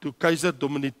 toe keiser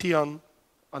Domitian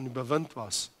aan die bewind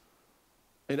was.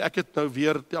 En ek het nou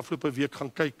weer die afgelope week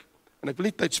gaan kyk, en ek wil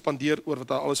nie tyd spandeer oor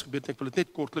wat daar alles gebeur het, ek wil dit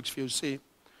net kortliks vir jou sê.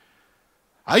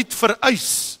 Hy het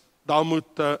vereis, daar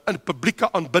moet 'n publieke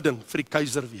aanbidding vir die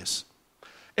keiser wees.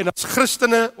 En as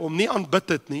Christene hom nie aanbid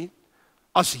het nie,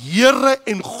 as Here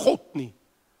en God nie,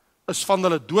 is van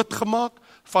hulle doodgemaak,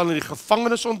 van hulle die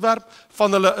gevangenis ontwerp,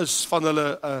 van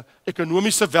hulle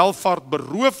ekonomiese welvaart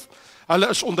beroof, hulle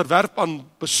is onderwerp aan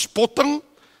bespotting,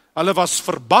 hulle was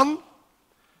verban,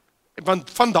 want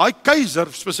van daai keiser,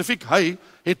 spesifiek hy,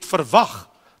 het verwag,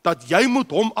 dat jy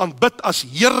moet hom aanbid as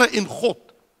Here en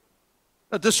God.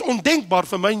 Dit is ondenkbaar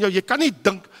vir my en jou, jy kan nie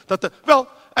dink, wel,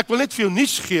 ek wil net vir jou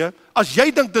nuus gee, as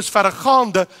jy dink dis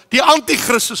verregaande, die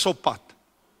antichrist is op pad.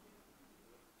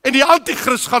 En die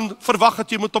antichrist gaan verwag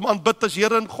dat jy moet hom aanbid as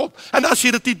Here en God. En as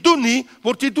jy dit nie doen nie,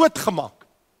 word jy doodgemaak.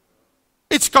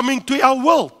 It's coming to our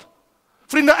world.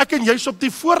 Vriende, ek en jy is op die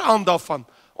vooraan daarvan.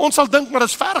 Ons sal dink, maar dit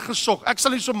is ver gesog. Ek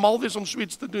sal nie so mal wees om so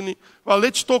iets te doen nie. Well,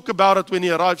 let's talk about it when he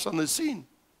arrives on the scene.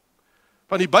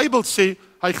 Want die Bybel sê,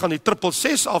 hy gaan die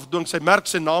 666 afdoen, sy merk,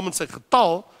 sy naam en sy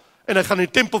getal, en hy gaan in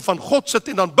die tempel van God sit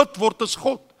en dan bid word as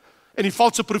God. En die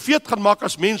valse profeet gaan maak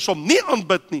as mense hom nie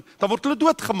aanbid nie, dan word hulle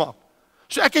doodgemaak.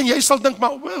 So ek en jy sal dink,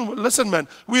 maar well, listen man,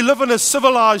 we live in a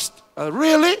civilized,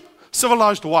 really?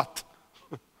 Civilized what?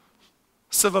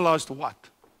 Civilized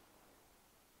what?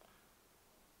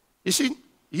 Jy sien,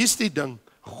 hier is die ding,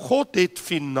 God het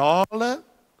finale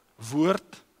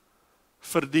woord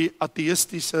vir die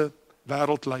ateïstiese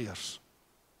wêreldleiers.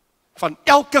 Van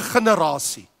elke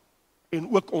generasie,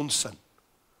 en ook ons sin.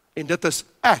 En dit is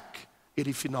ek, het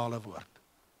die finale woord.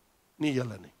 Nie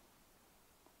julle nie.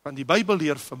 Want die Bybel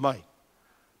leer vir my,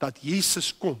 dat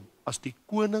Jesus kom as die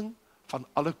koning van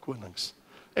alle konings,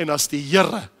 en as die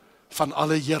Here van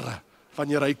alle Here,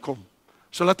 wanneer hy kom.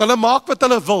 So laat hulle maak wat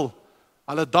hulle wil,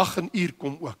 hulle dag en uur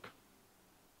kom ook.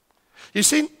 Jy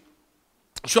sien,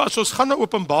 so as ons gaan na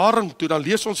Openbaring toe, dan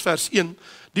lees ons vers 1,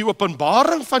 die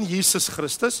openbaring van Jesus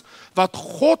Christus, wat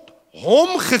God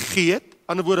hom gegee het,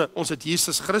 ander woorde, ons het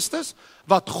Jesus Christus,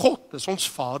 wat God, dis ons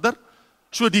Vader,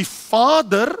 so die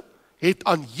Vader het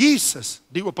aan Jesus,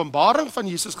 die openbaring van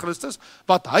Jesus Christus,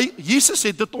 Jesus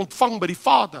het dit ontvang by die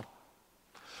Vader.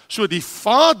 So die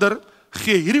Vader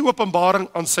gee hierdie openbaring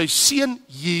aan sy seun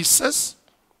Jesus,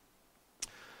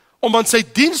 om aan sy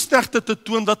diensknegte te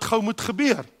toon wat gou moet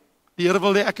gebeur. Die Here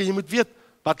wil hê ek en jy moet weet,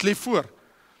 wat lê voor.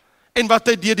 En wat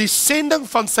hy deur die sending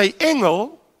van sy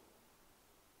engel,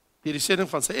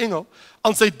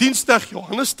 aan sy diensknegt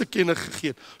Johannes te kenne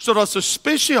gegee het. So daar's 'n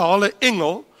spesiale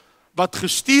engel, wat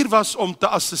gestuur was om te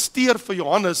assisteer vir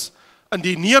Johannes in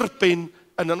die neerpen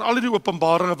en in al die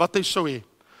openbaringe wat hy sou hê.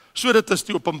 So dit is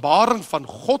die openbaring van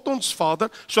God ons Vader,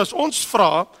 so as ons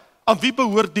vra, aan wie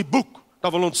behoort die boek?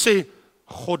 Dan wil ons sê,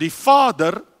 God die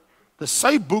Vader, dis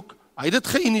sy boek, hy het dit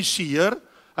geïnisieer,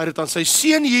 hy het dit aan sy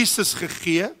seun Jesus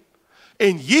gegee,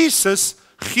 en Jesus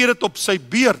gee dit op sy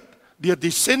beurt, deur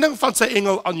die sending van sy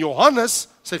engel aan Johannes,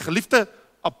 sy geliefde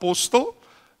apostel,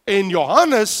 en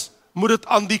Johannes moet dit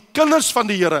aan die kinders van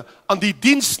die Here, aan die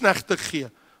diensknegte gee.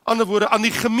 Ander woorde, aan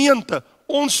die gemeente.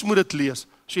 Ons moet dit lees.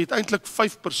 So jy het eintlik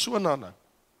 5 persone nou.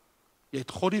 Jy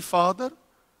het God die Vader,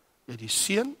 jy het die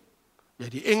Seun, jy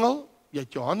het die engel, jy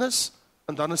het Johannes,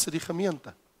 en dan is dit die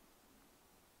gemeente.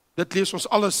 Dit lees ons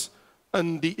alles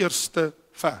in die eerste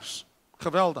vers.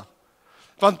 Geweldig.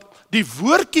 Want die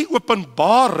woordjie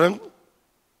openbaring,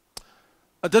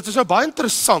 dit is nou baie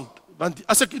interessant, want die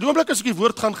oomblik as ek die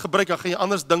woord gaan gebruik, dan gaan jy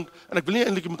anders dink, en ek wil nie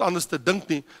eintlik jy moet anders te dink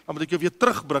nie, dan moet ek jou weer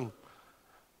terugbring.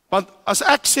 Want as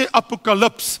ek sê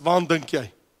apokalips, waaraan dink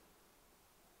jy?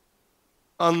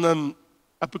 Aan 'n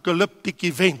apokaliptiek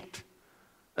event,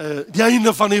 die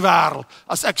einde van die wêreld.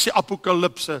 As ek sê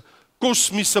apokalipse,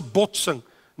 kosmiese botsing.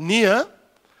 Nee,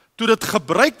 toe dit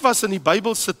gebruik was in die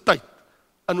Bybelse tyd,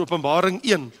 in Openbaring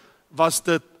 1, was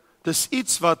dis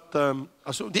iets wat,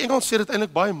 die Engels sê dit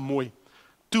eintlik baie mooi,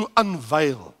 to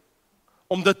unveil,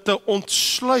 om dit te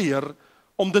ontsluier,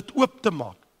 om dit oop te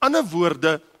maak. Ander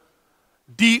woorde,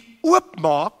 die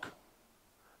oopmaak,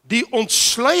 die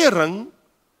ontsluiering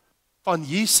van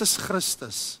Jesus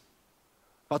Christus,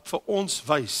 wat vir ons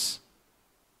wys,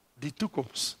 die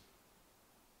toekoms.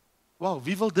 Wauw,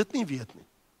 wie wil dit nie weet nie?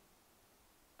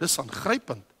 Dis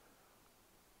aangrypend.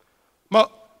 Maar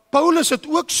Paulus het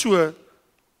ook so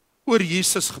oor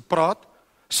Jesus gepraat,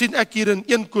 sien ek hier in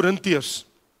 1 Korintiërs,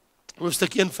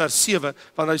 hoofstuk 1 vers 7,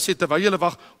 want hy sê, terwyl julle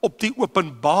wag op die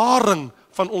openbaring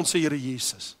van ons Here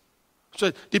Jesus.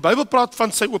 So, die Bybel praat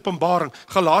van sy openbaring,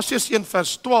 Galasiërs 1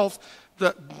 vers 12,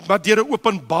 maar deur 'n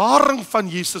openbaring van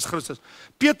Jesus Christus.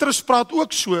 Petrus praat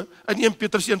ook so, in 1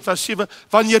 Petrus 1 vers 7,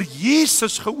 wanneer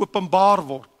Jesus geopenbaar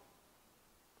word.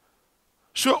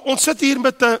 So, ons sit hier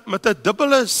met 'n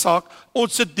dubbele saak,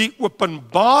 ons sit die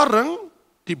openbaring,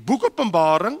 die boek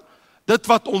Openbaring, dit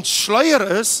wat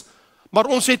ontsluier is, maar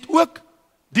ons het ook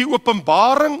die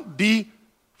openbaring, die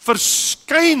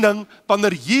verskyning,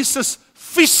 wanneer Jesus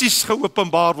fisies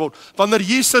geopenbaar word, wanneer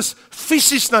Jesus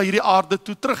fisies na hierdie aarde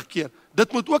toe terugkeer.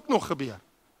 Dit moet ook nog gebeur.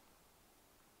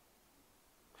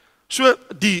 So,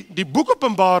 die boek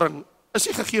Openbaring is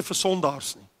nie gegee vir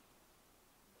sondaars nie.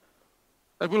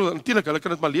 Ek bedoel, natuurlik, hulle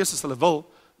kan dit maar lees as hulle wil,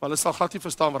 maar hulle sal glad nie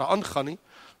verstaan wat daar aangaan nie.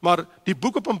 Maar die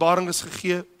boek Openbaring is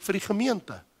gegee vir die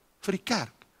gemeente, vir die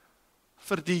kerk,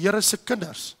 vir die Here se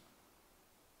kinders.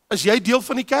 Is jy deel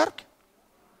van die kerk?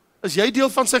 Is jy deel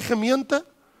van sy gemeente?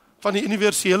 Van die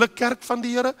universele kerk van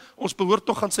die Here? Ons behoort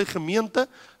tog aan sy gemeente,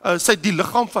 sy die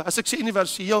liggaam van, as ek sê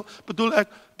universeel, bedoel ek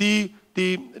die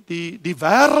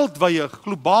wêreldwye,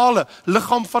 globale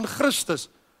liggaam van Christus,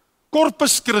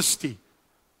 Corpus Christi.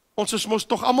 Ons is mos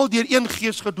tog almal deur een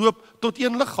gees gedoop tot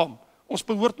een liggaam. Ons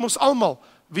behoort mos almal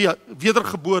wie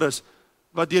wedergebore is,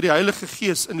 wat deur die Heilige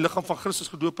Gees in die liggaam van Christus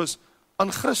gedoop is,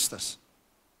 aan Christus.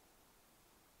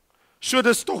 So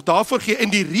dis tog daarvoor gegee, en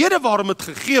die rede waarom dit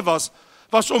gegee was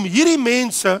om hierdie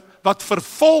mense wat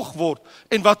vervolg word,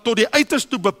 en wat tot die uiterste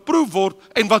toe beproef word,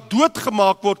 en wat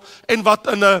doodgemaak word, en wat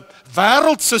in 'n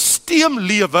wêreldsisteem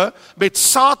lewe, met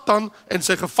Satan en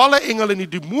sy gevalle engele en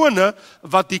die demone,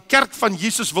 wat die kerk van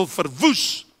Jesus wil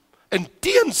verwoes, en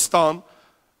teenstaan,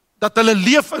 dat hulle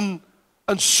leef in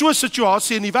so 'n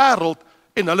situasie in die wêreld,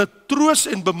 en hulle troos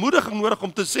en bemoediging nodig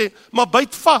om te sê, maar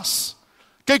byt vas,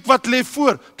 kyk wat lê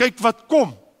voor, kyk wat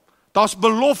kom, daar's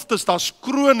beloftes, daar's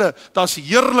krone, daar's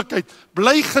heerlikheid,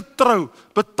 bly getrou,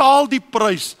 betaal die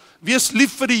prys, wees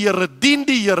lief vir die Here, dien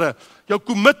die Here, jou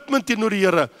kommitment teenoor die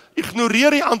Here,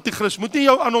 ignoreer die antichrist, moet nie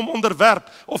jou aan hom onderwerp,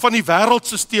 of aan die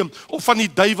wêreldsisteem, of van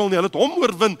die duiwel nie, hulle het hom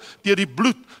oorwin, deur die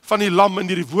bloed van die lam, en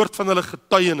deur die woord van hulle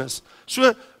getuienis.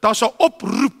 So, daar's 'n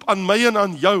oproep aan my en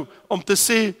aan jou, om te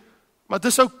sê, maar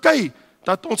dis okay,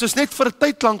 dat ons is net vir 'n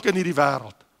tyd lank in hierdie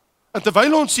wêreld, en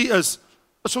terwyl ons hier is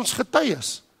ons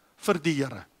getuies, vir die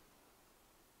Here.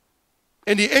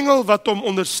 En die engel wat hom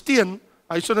ondersteun,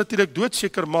 hy sou natuurlik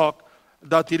doodseker maak,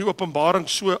 dat hierdie openbaring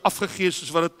so afgegee is, soos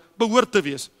wat dit behoort te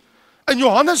wees. En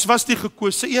Johannes was die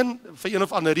gekose een, vir een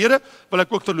of ander rede, wil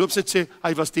ek ook terloops net sê,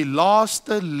 hy was die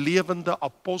laaste lewende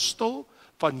apostel,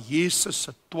 van Jesus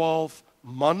se 12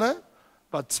 manne,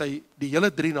 wat sy die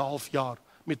hele 3,5 jaar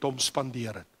met hom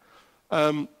spandeer het.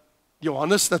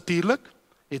 Johannes natuurlik,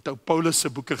 het ou Paulus se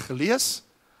boeke gelees,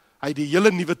 hy het die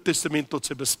hele Nuwe Testament tot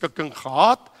sy beskikking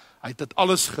gehad, hy het dit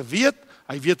alles geweet,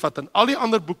 hy weet wat in al die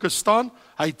ander boeke staan,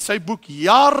 hy het sy boek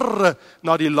jare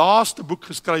na die laaste boek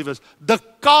geskryf is,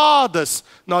 dekades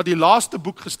na die laaste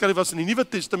boek geskryf was in die Nuwe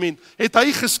Testament, het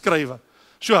hy geskrywe.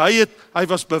 So hy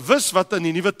was bewus wat in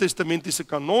die Nuwe Testamentiese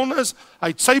kanon is, hy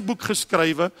het sy boek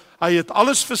geskrywe, hy het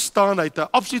alles verstaan, hy het 'n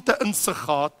absolute insig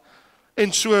gehad,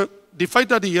 en so die feit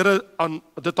dat die Here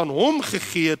dit aan hom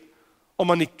gegee het,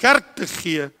 om aan die kerk te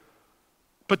gee,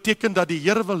 beteken dat die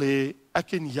Here wil hê,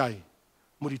 ek en jy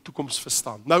moet die toekoms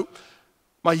verstaan. Nou,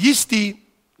 maar hier's die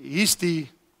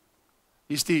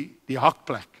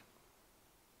hakplek.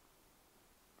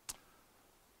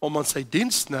 Om aan sy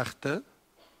diensknegte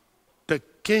te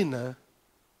kenne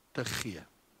te gee.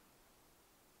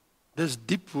 Dis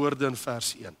diep woorde in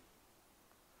vers 1.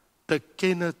 Te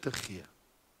kenne te gee.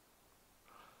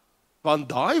 Want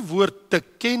daai woord te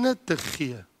kenne te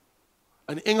gee,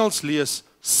 in Engels lees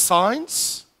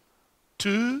signs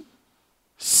to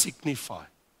signify.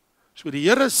 So die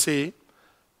Here sê,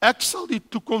 ek sal die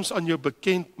toekoms aan jou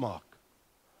bekend maak,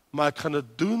 maar ek gaan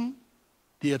dit doen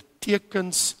deur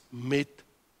tekens met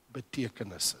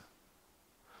betekenisse.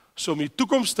 So om die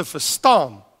toekoms te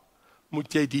verstaan,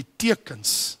 moet jy die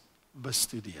tekens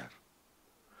bestudeer.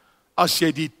 As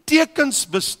jy die tekens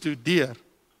bestudeer,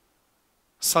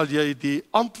 sal jy die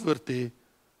antwoord hê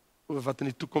oor wat in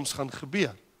die toekoms gaan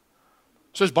gebeur.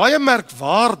 So is baie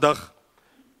merkwaardig,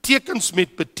 tekens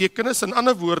met betekenis, in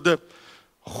ander woorde,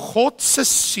 God se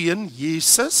seun,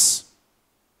 Jesus,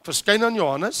 verskyn aan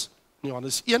Johannes, in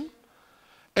Johannes 1,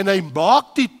 en hy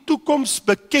maak die toekoms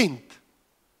bekend,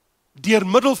 deur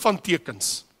middel van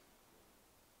tekens.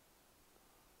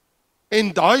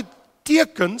 En daai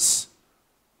tekens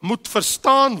moet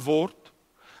verstaan word,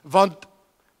 want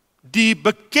die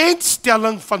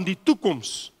bekendstelling van die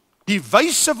toekoms, die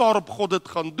wyse waarop God dit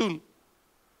gaan doen,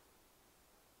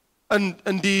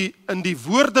 in die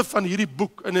woorde van hierdie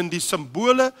boek, en in die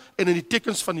simbole en in die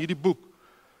tekens van hierdie boek,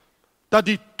 dat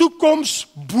die toekoms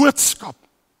boodskap,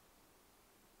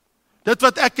 dit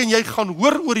wat ek en jy gaan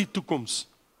hoor oor die toekoms,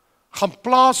 gaan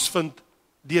plaasvind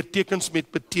deur tekens met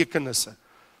betekenisse.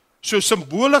 So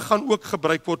simbole gaan ook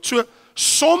gebruik word. So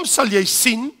soms sal jy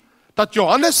sien, dat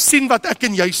Johannes sien wat ek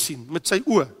en jy sien, met sy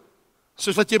oë.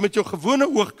 Soos wat jy met jou gewone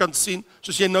oog kan sien,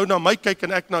 soos jy nou na my kyk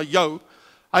en ek na jou,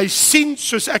 hy sien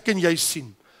soos ek en jy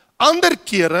sien. Ander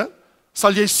kere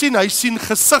sal jy sien, hy sien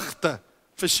gesigte,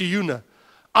 visioene.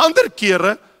 Ander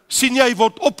kere sien jy, hy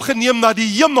word opgeneem na die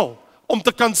hemel, om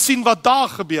te kan sien wat daar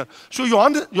gebeur. So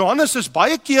Johannes is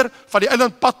baie keer van die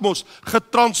eiland Patmos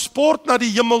getransport na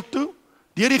die hemel toe,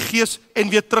 deur die Gees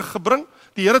en weer teruggebring.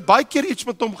 Die Here het baie keer iets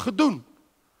met hom gedoen.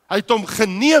 Hy het hom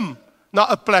geneem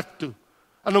na 'n plek toe,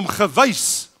 en hom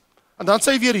gewys, en dan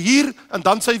sy weer hier, en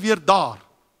dan sy weer daar.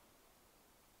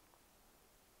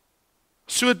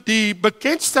 So die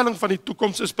bekendstelling van die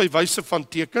toekoms is by wyse van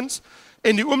tekens,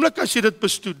 en die oomblik as jy dit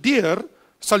bestudeer,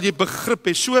 sal jy begrip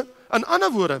hê. So, in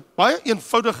ander woorde, baie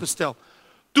eenvoudig gestel,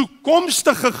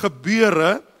 toekomstige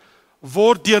gebeure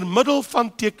word deur middel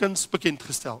van tekens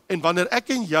bekendgestel. En wanneer ek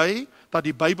en jy dat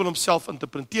die Bybel homself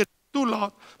interpreteer,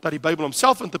 toelaat dat die Bybel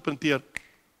homself interpreteer,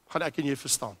 gaan ek en jy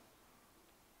verstaan.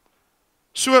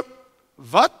 So,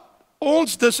 wat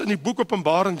ons dus in die boek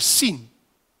Openbaring sien,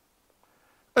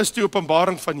 is die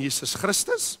openbaring van Jesus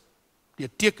Christus, die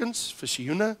tekens,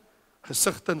 visioene,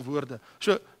 gesigte en woorde.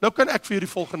 So, nou kan ek vir julle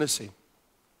die volgende sê.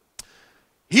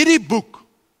 Hierdie boek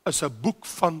is 'n boek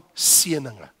van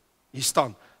seëninge. Hier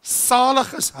staan,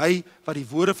 salig is hy wat die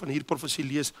woorde van hierdie profesie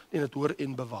lees en dit hoor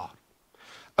en bewaar.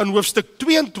 In hoofstuk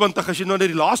 22, as jy nou na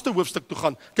die laaste hoofstuk toe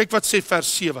gaan, kyk wat sê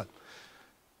vers 7.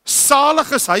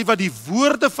 Salig is hy wat die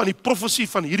woorde van die profesie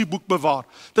van hierdie boek bewaar.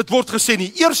 Dit word gesê in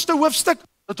die eerste hoofstuk,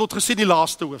 dit word gesê in die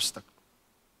laaste hoofstuk.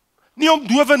 Nie om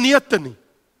dowe neute nie.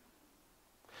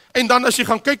 En dan as jy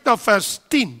gaan kyk na vers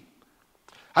 10,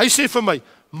 hy sê vir my,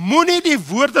 moenie die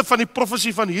woorde van die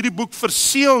profesie van hierdie boek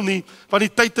verseël nie, want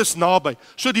die tyd is naby.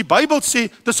 So die Bybel sê,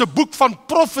 dit is 'n boek van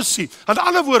profesie. In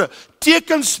ander woorde,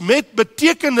 tekens met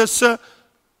betekenisse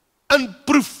in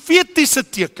profetiese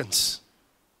tekens.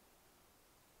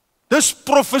 Dis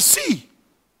profesie.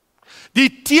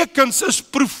 Die tekens is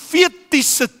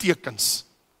profetiese tekens.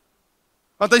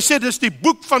 Want hy sê, dis die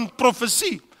boek van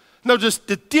profesie. Nou, dis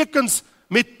die tekens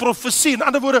met profesie. In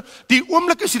ander woorde, die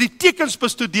oomblik as jy die tekens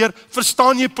bestudeer,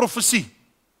 verstaan jy profesie.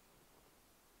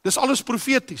 Dis alles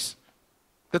profeties.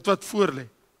 Dit wat voorlê.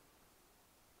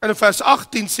 En in vers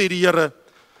 18 sê die Here,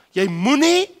 jy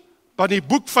moenie van die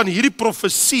boek van hierdie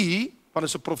profesie, want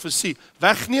dit is 'n profesie,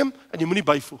 wegneem en jy moenie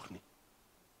byvoeg nie.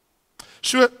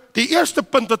 So, die eerste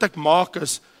punt wat ek maak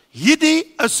is,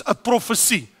 hierdie is 'n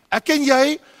profesie. Ek en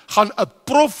jy gaan 'n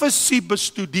profesie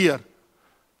bestudeer.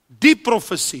 Die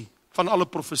profesie van alle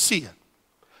profesieë.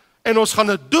 En ons gaan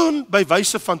dit doen by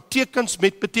wyse van tekens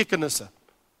met betekenisse.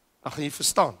 Dan gaan jy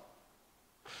verstaan.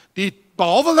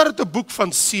 Behalwe dat dit 'n boek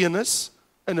van seën is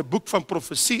en 'n boek van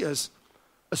profesie is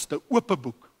dit 'n oop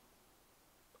boek.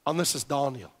 Anders is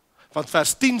Daniël. Want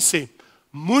vers 10 sê,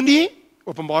 moenie,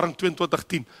 Openbaring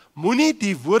 22:10, moenie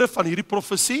die woorde van hierdie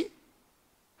profesie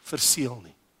verseël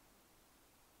nie.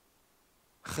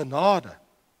 Genade.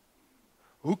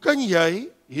 Hoe kan jy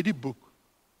hierdie boek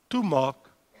toemaak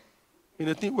en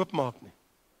dit nie oopmaak nie?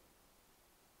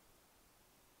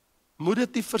 Moet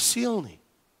dit nie verseël nie.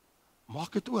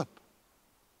 Maak dit oop.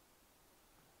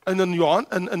 En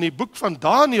in die boek van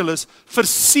Daniël is,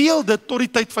 verseël dit tot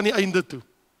die tyd van die einde toe.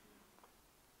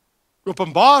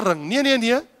 Openbaring,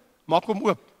 nee, maak hom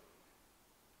oop.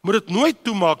 Moet dit nooit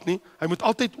toemaak nie, hy moet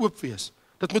altyd oop wees.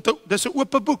 Dis 'n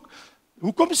oop boek.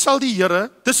 Hoekom sal die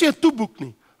Here, dis nie 'n toeboek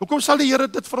nie, hoekom sal die Here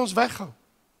dit vir ons weghou?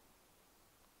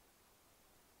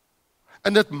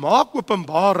 En dit maak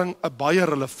Openbaring 'n baie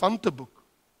relevante boek.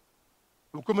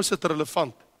 Hoekom is dit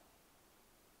relevant?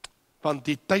 Want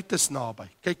die tyd is naby.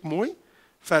 Kyk mooi,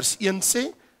 vers 1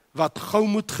 sê, wat gou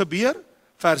moet gebeur.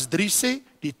 Vers 3 sê,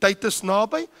 die tyd is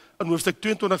naby. In hoofstuk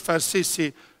 22 vers 6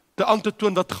 sê, te aan te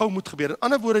toon wat gou moet gebeur. In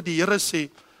ander woorde, die Here sê,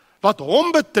 wat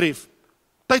hom betref,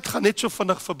 tyd gaan net so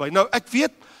vinnig verby. Nou, ek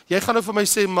weet, jy gaan nou vir my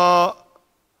sê, maar,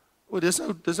 dis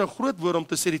nou groot woord om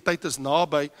te sê, die tyd is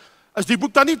naby. Is die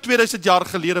boek dan nie 2000 jaar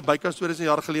gelede, bykans 2000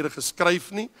 jaar gelede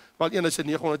geskryf nie, want een is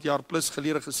 900 jaar plus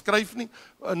gelede geskryf nie,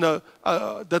 en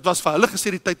dit was vir hulle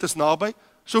gesê, die tyd is naby.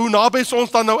 So hoe naby is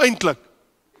ons dan nou eintlik?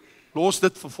 Los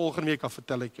dit vir volgende week af,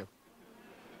 vertel ek jou.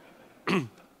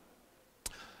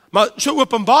 Maar so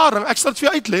Openbaring, ek sal dit vir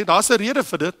jou uitlê, daar's 'n rede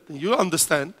vir dit, you'll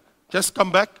understand, just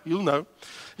come back, you'll know.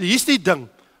 Hier is die ding,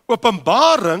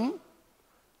 Openbaring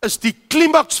is die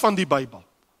klimaks van die Bybel,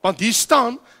 want hier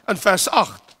staan in vers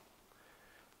 8,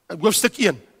 hoofstuk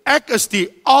 1, ek is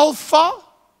die Alpha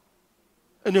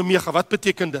en Omega, wat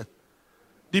beteken dit?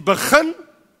 Die begin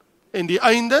en die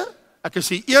einde, ek is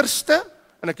die eerste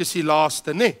en ek is die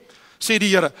laaste, nee, sê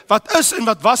die Here, wat is en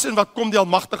wat was en wat kom die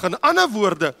Almagtige. In ander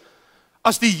woorde,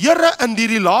 as die Here in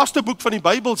die laaste boek van die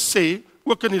Bybel sê,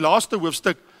 ook in die laaste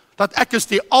hoofstuk, dat ek is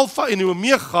die Alpha en die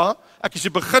Omega, ek is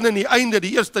die begin en die einde,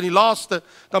 die eerste en die laaste,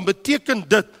 dan beteken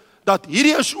dit, dat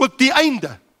hierdie is ook die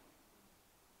einde.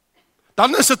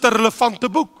 Dan is dit 'n relevante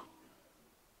boek.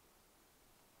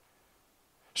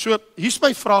 So, hier's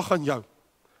my vraag aan jou.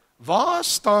 Waar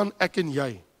staan ek en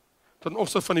jy ten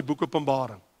opsigte van die boek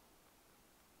Openbaring?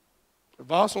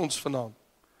 Waar is ons vanaand?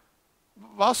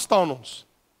 Waar staan ons?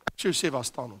 Ek sou sê, waar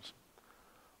staan ons?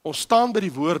 Ons staan by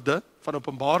die woorde van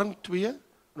Openbaring 2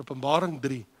 en Openbaring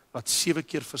 3, wat 7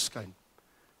 keer verskyn.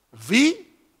 Wie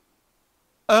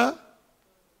 'n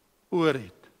oor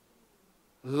het,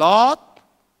 laat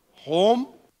hom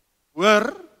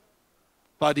hoor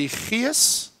wat die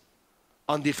Gees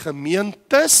aan die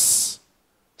gemeentes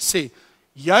sê.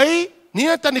 Jy, nie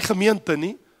net aan die gemeente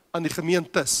nie, aan die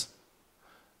gemeentes.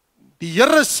 Die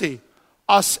Here sê,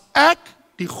 as ek,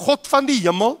 die God van die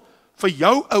hemel, vir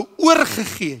jou 'n oor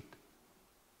gegee het,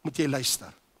 moet jy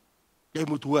luister. Jy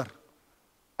moet hoor.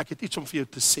 Ek het iets om vir jou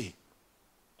te sê.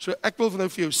 So ek wil nou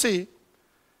vir jou sê,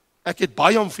 ek het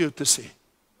baie om vir jou te sê.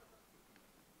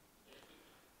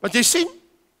 Want jy sien,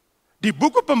 die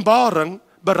boek Openbaring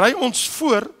berei ons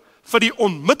voor vir die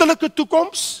onmiddellike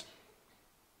toekoms,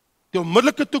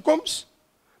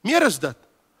 meer is dit,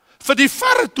 vir die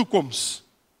verre toekoms,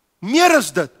 meer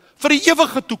is dit, vir die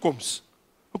ewige toekoms.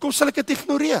 Hoekom sal ek dit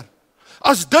ignoreer?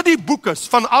 As dit die boek is,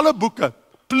 van alle boeke,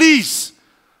 please,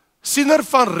 Siener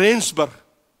van Rensburg,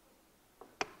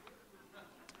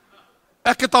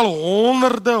 ek het al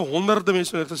honderde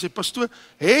mense het gesê, pastoor,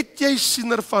 het jy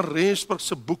Siener van Rensburg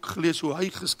se boek gelees, hoe hy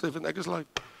geskryf, en ek is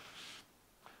like,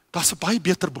 daar's 'n baie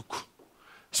beter boek,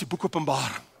 is die boek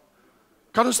Openbaring.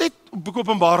 Kan ons net boek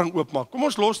Openbaring oopmaak? Kom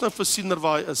ons los nou vir Siener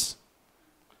waar hy is.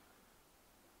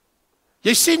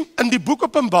 Jy sien, in die boek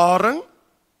Openbaring,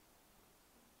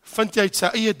 vind jy sy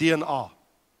eie DNA.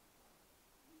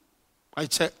 Hy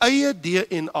het sy eie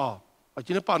DNA, wat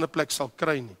jy nie op 'n ander plek sal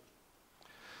kry nie.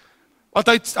 Want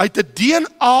hy het 'n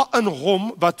DNA in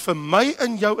hom, wat vir my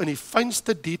en jou in die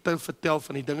fynste detail vertel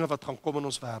van die dinge wat gaan kom in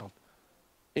ons wêreld.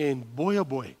 En boy oh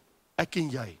boy, ek en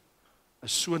jy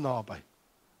is so naby,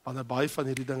 wanneer baie van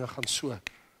hierdie dinge gaan so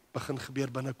begin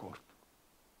gebeur binnekort.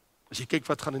 As jy kyk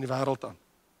wat gaan in die wêreld aan.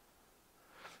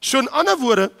 So in ander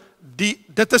woorde,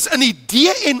 dit is in die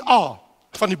DNA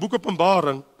van die boek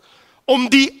Openbaring, om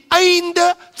die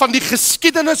einde van die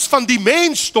geskiedenis van die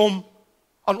mensdom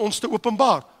aan ons te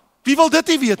openbaar. Wie wil dit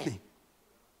nie weet nie?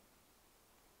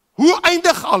 Hoe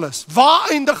eindig alles? Waar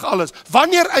eindig alles?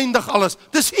 Wanneer eindig alles?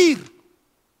 Dis hier.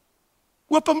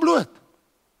 Openbloot.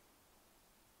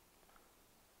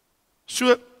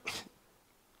 So,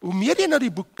 hoe meer jy na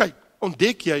die boek kyk,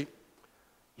 ontdek jy,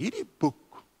 hierdie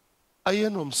boek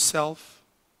eien homself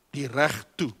die reg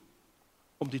toe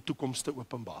om die toekoms te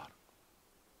openbaar.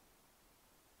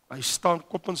 Hy staan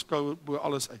kop en skouer bo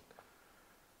alles uit.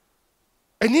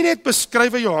 En nie net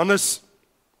beskryf Johannes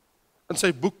in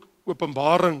sy boek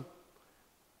Openbaring,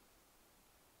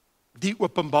 die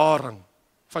openbaring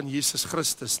van Jesus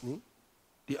Christus nie,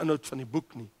 die inhoud van die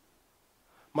boek nie,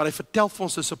 maar hy vertel vir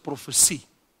ons dis 'n profesie.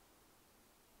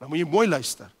 Nou moet jy mooi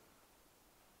luister,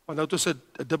 want nou het ons 'n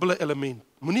dubbele element,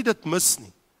 moenie dit mis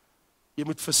nie, jy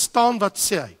moet verstaan wat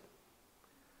sê hy.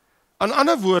 Aan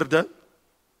ander woorde,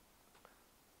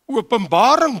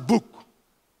 Openbaring boek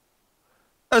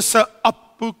is 'n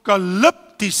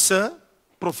apokaliptiese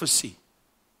profesie.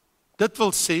 Dit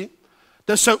wil sê,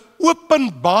 dis 'n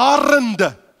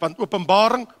openbarende, want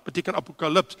openbaring beteken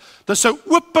apokalips, dis 'n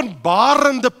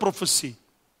openbarende profesie.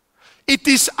 It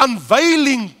is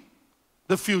unveiling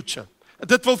the future.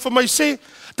 Dit wil vir my sê,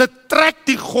 dit trek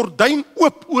die gordyn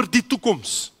oop oor die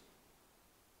toekoms.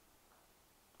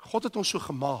 God het ons so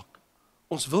gemaak,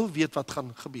 ons wil weet wat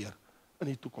gaan gebeur in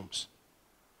die toekoms.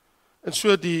 En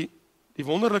so die Die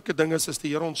wonderlike ding is, as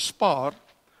die Here ons spaar,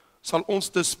 sal ons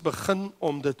dus begin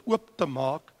om dit oop te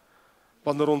maak,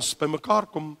 wanneer ons by mekaar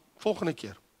kom volgende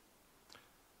keer.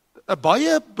 'n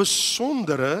Baie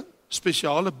besondere,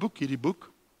 spesiale boek, hierdie boek.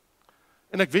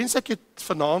 En ek wens ek het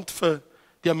vanaand vir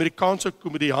die Amerikaanse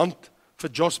komediant, vir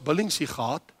Josh Billings hier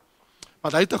gehad,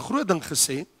 want hy het 'n groot ding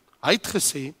gesê. Hy het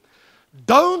gesê,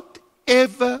 don't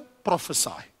ever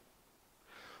prophesy.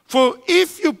 For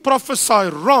if you prophesy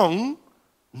wrong,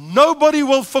 nobody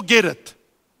will forget it.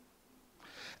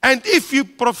 And if you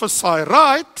prophesy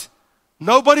right,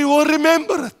 nobody will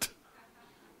remember it.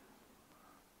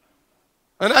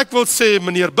 En ek wil sê,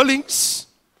 meneer Billings,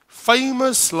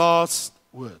 famous last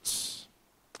words.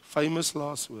 Famous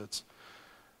last words.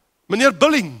 Meneer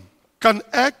Billing, kan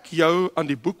ek jou aan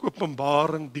die boek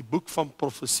Openbaring, die boek van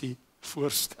profesie,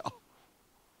 voorstel?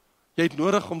 Jy het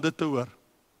nodig om dit te hoor.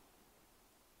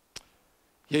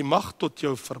 Jy mag tot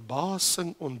jou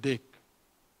verbasing ontdek,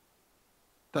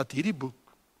 dat hierdie boek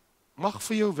mag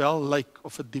vir jou wel lyk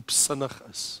of dit diepsinnig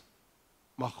is,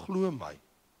 maar glo my,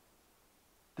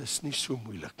 dis nie so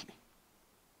moeilik nie.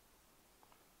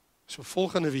 So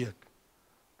volgende week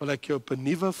wil ek jou op 'n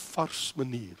nuwe vars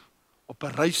manier, op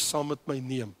 'n reis saam met my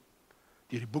neem,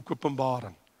 deur die boek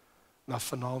Openbaring, na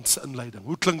vanaand se inleiding.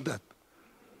 Hoe klink dit?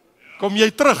 Kom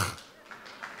jy terug?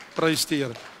 Prys die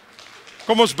Here.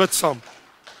 Kom ons bid saam.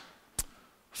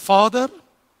 Vader,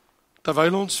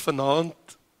 terwyl ons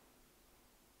vanaand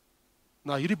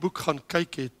na hierdie boek gaan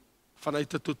kyk het,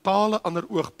 vanuit 'n totale ander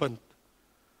oogpunt,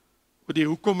 oor die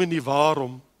hoekom en die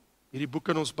waarom hierdie boek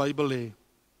in ons Bybel lê.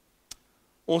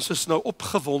 Ons is nou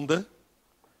opgewonde,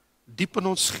 diep in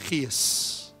ons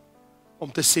gees,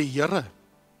 om te sê, Here,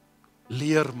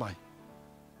 leer my.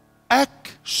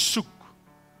 Ek soek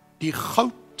die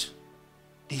goud,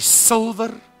 die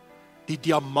silwer, die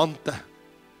diamante.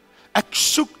 Ek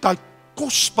soek daai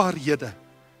kosbarehede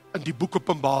in die boek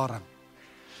Openbaring.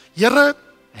 Here,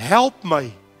 help my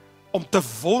om te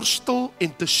worstel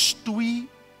en te stoei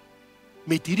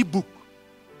met hierdie boek,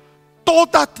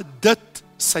 totdat dit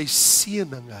sy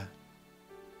seëninge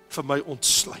vir my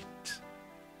ontsluit.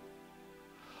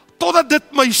 Totdat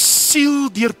dit my siel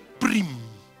deurpriem.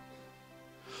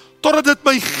 Totdat dit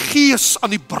my gees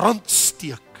aan die brand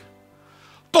steek.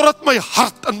 Totdat my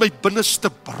hart in my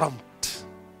binneste brand.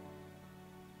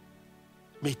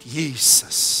 Met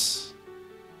Jesus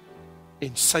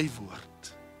en sy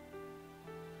woord.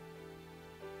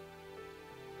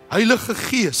 Heilige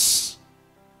Gees,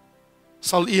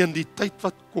 sal U in die tyd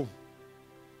wat kom,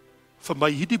 vir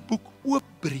my hierdie boek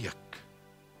oopbreek,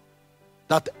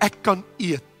 dat ek kan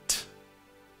eet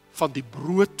van die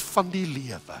brood van die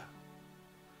lewe.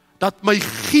 Dat my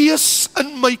gees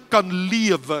in my kan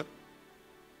lewe,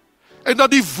 en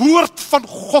dat die woord van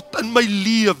God in my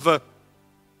lewe,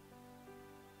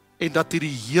 en dat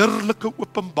hierdie heerlike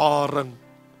openbaring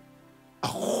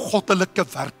 'n goddelike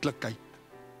werklikheid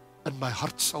in my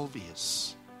hart sal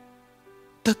wees.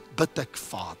 Dit bid ek,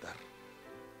 Vader,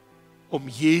 om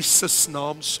Jesus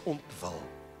naams ontwil.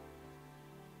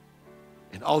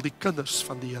 En al die kinders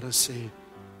van die Here sê,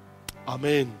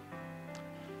 Amen.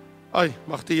 Ai,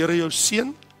 mag die Here jou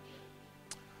seën.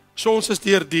 So ons is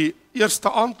deur die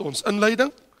eerste aand, ons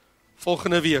inleiding.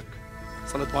 Volgende week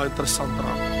sal dit baie interessant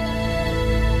raak.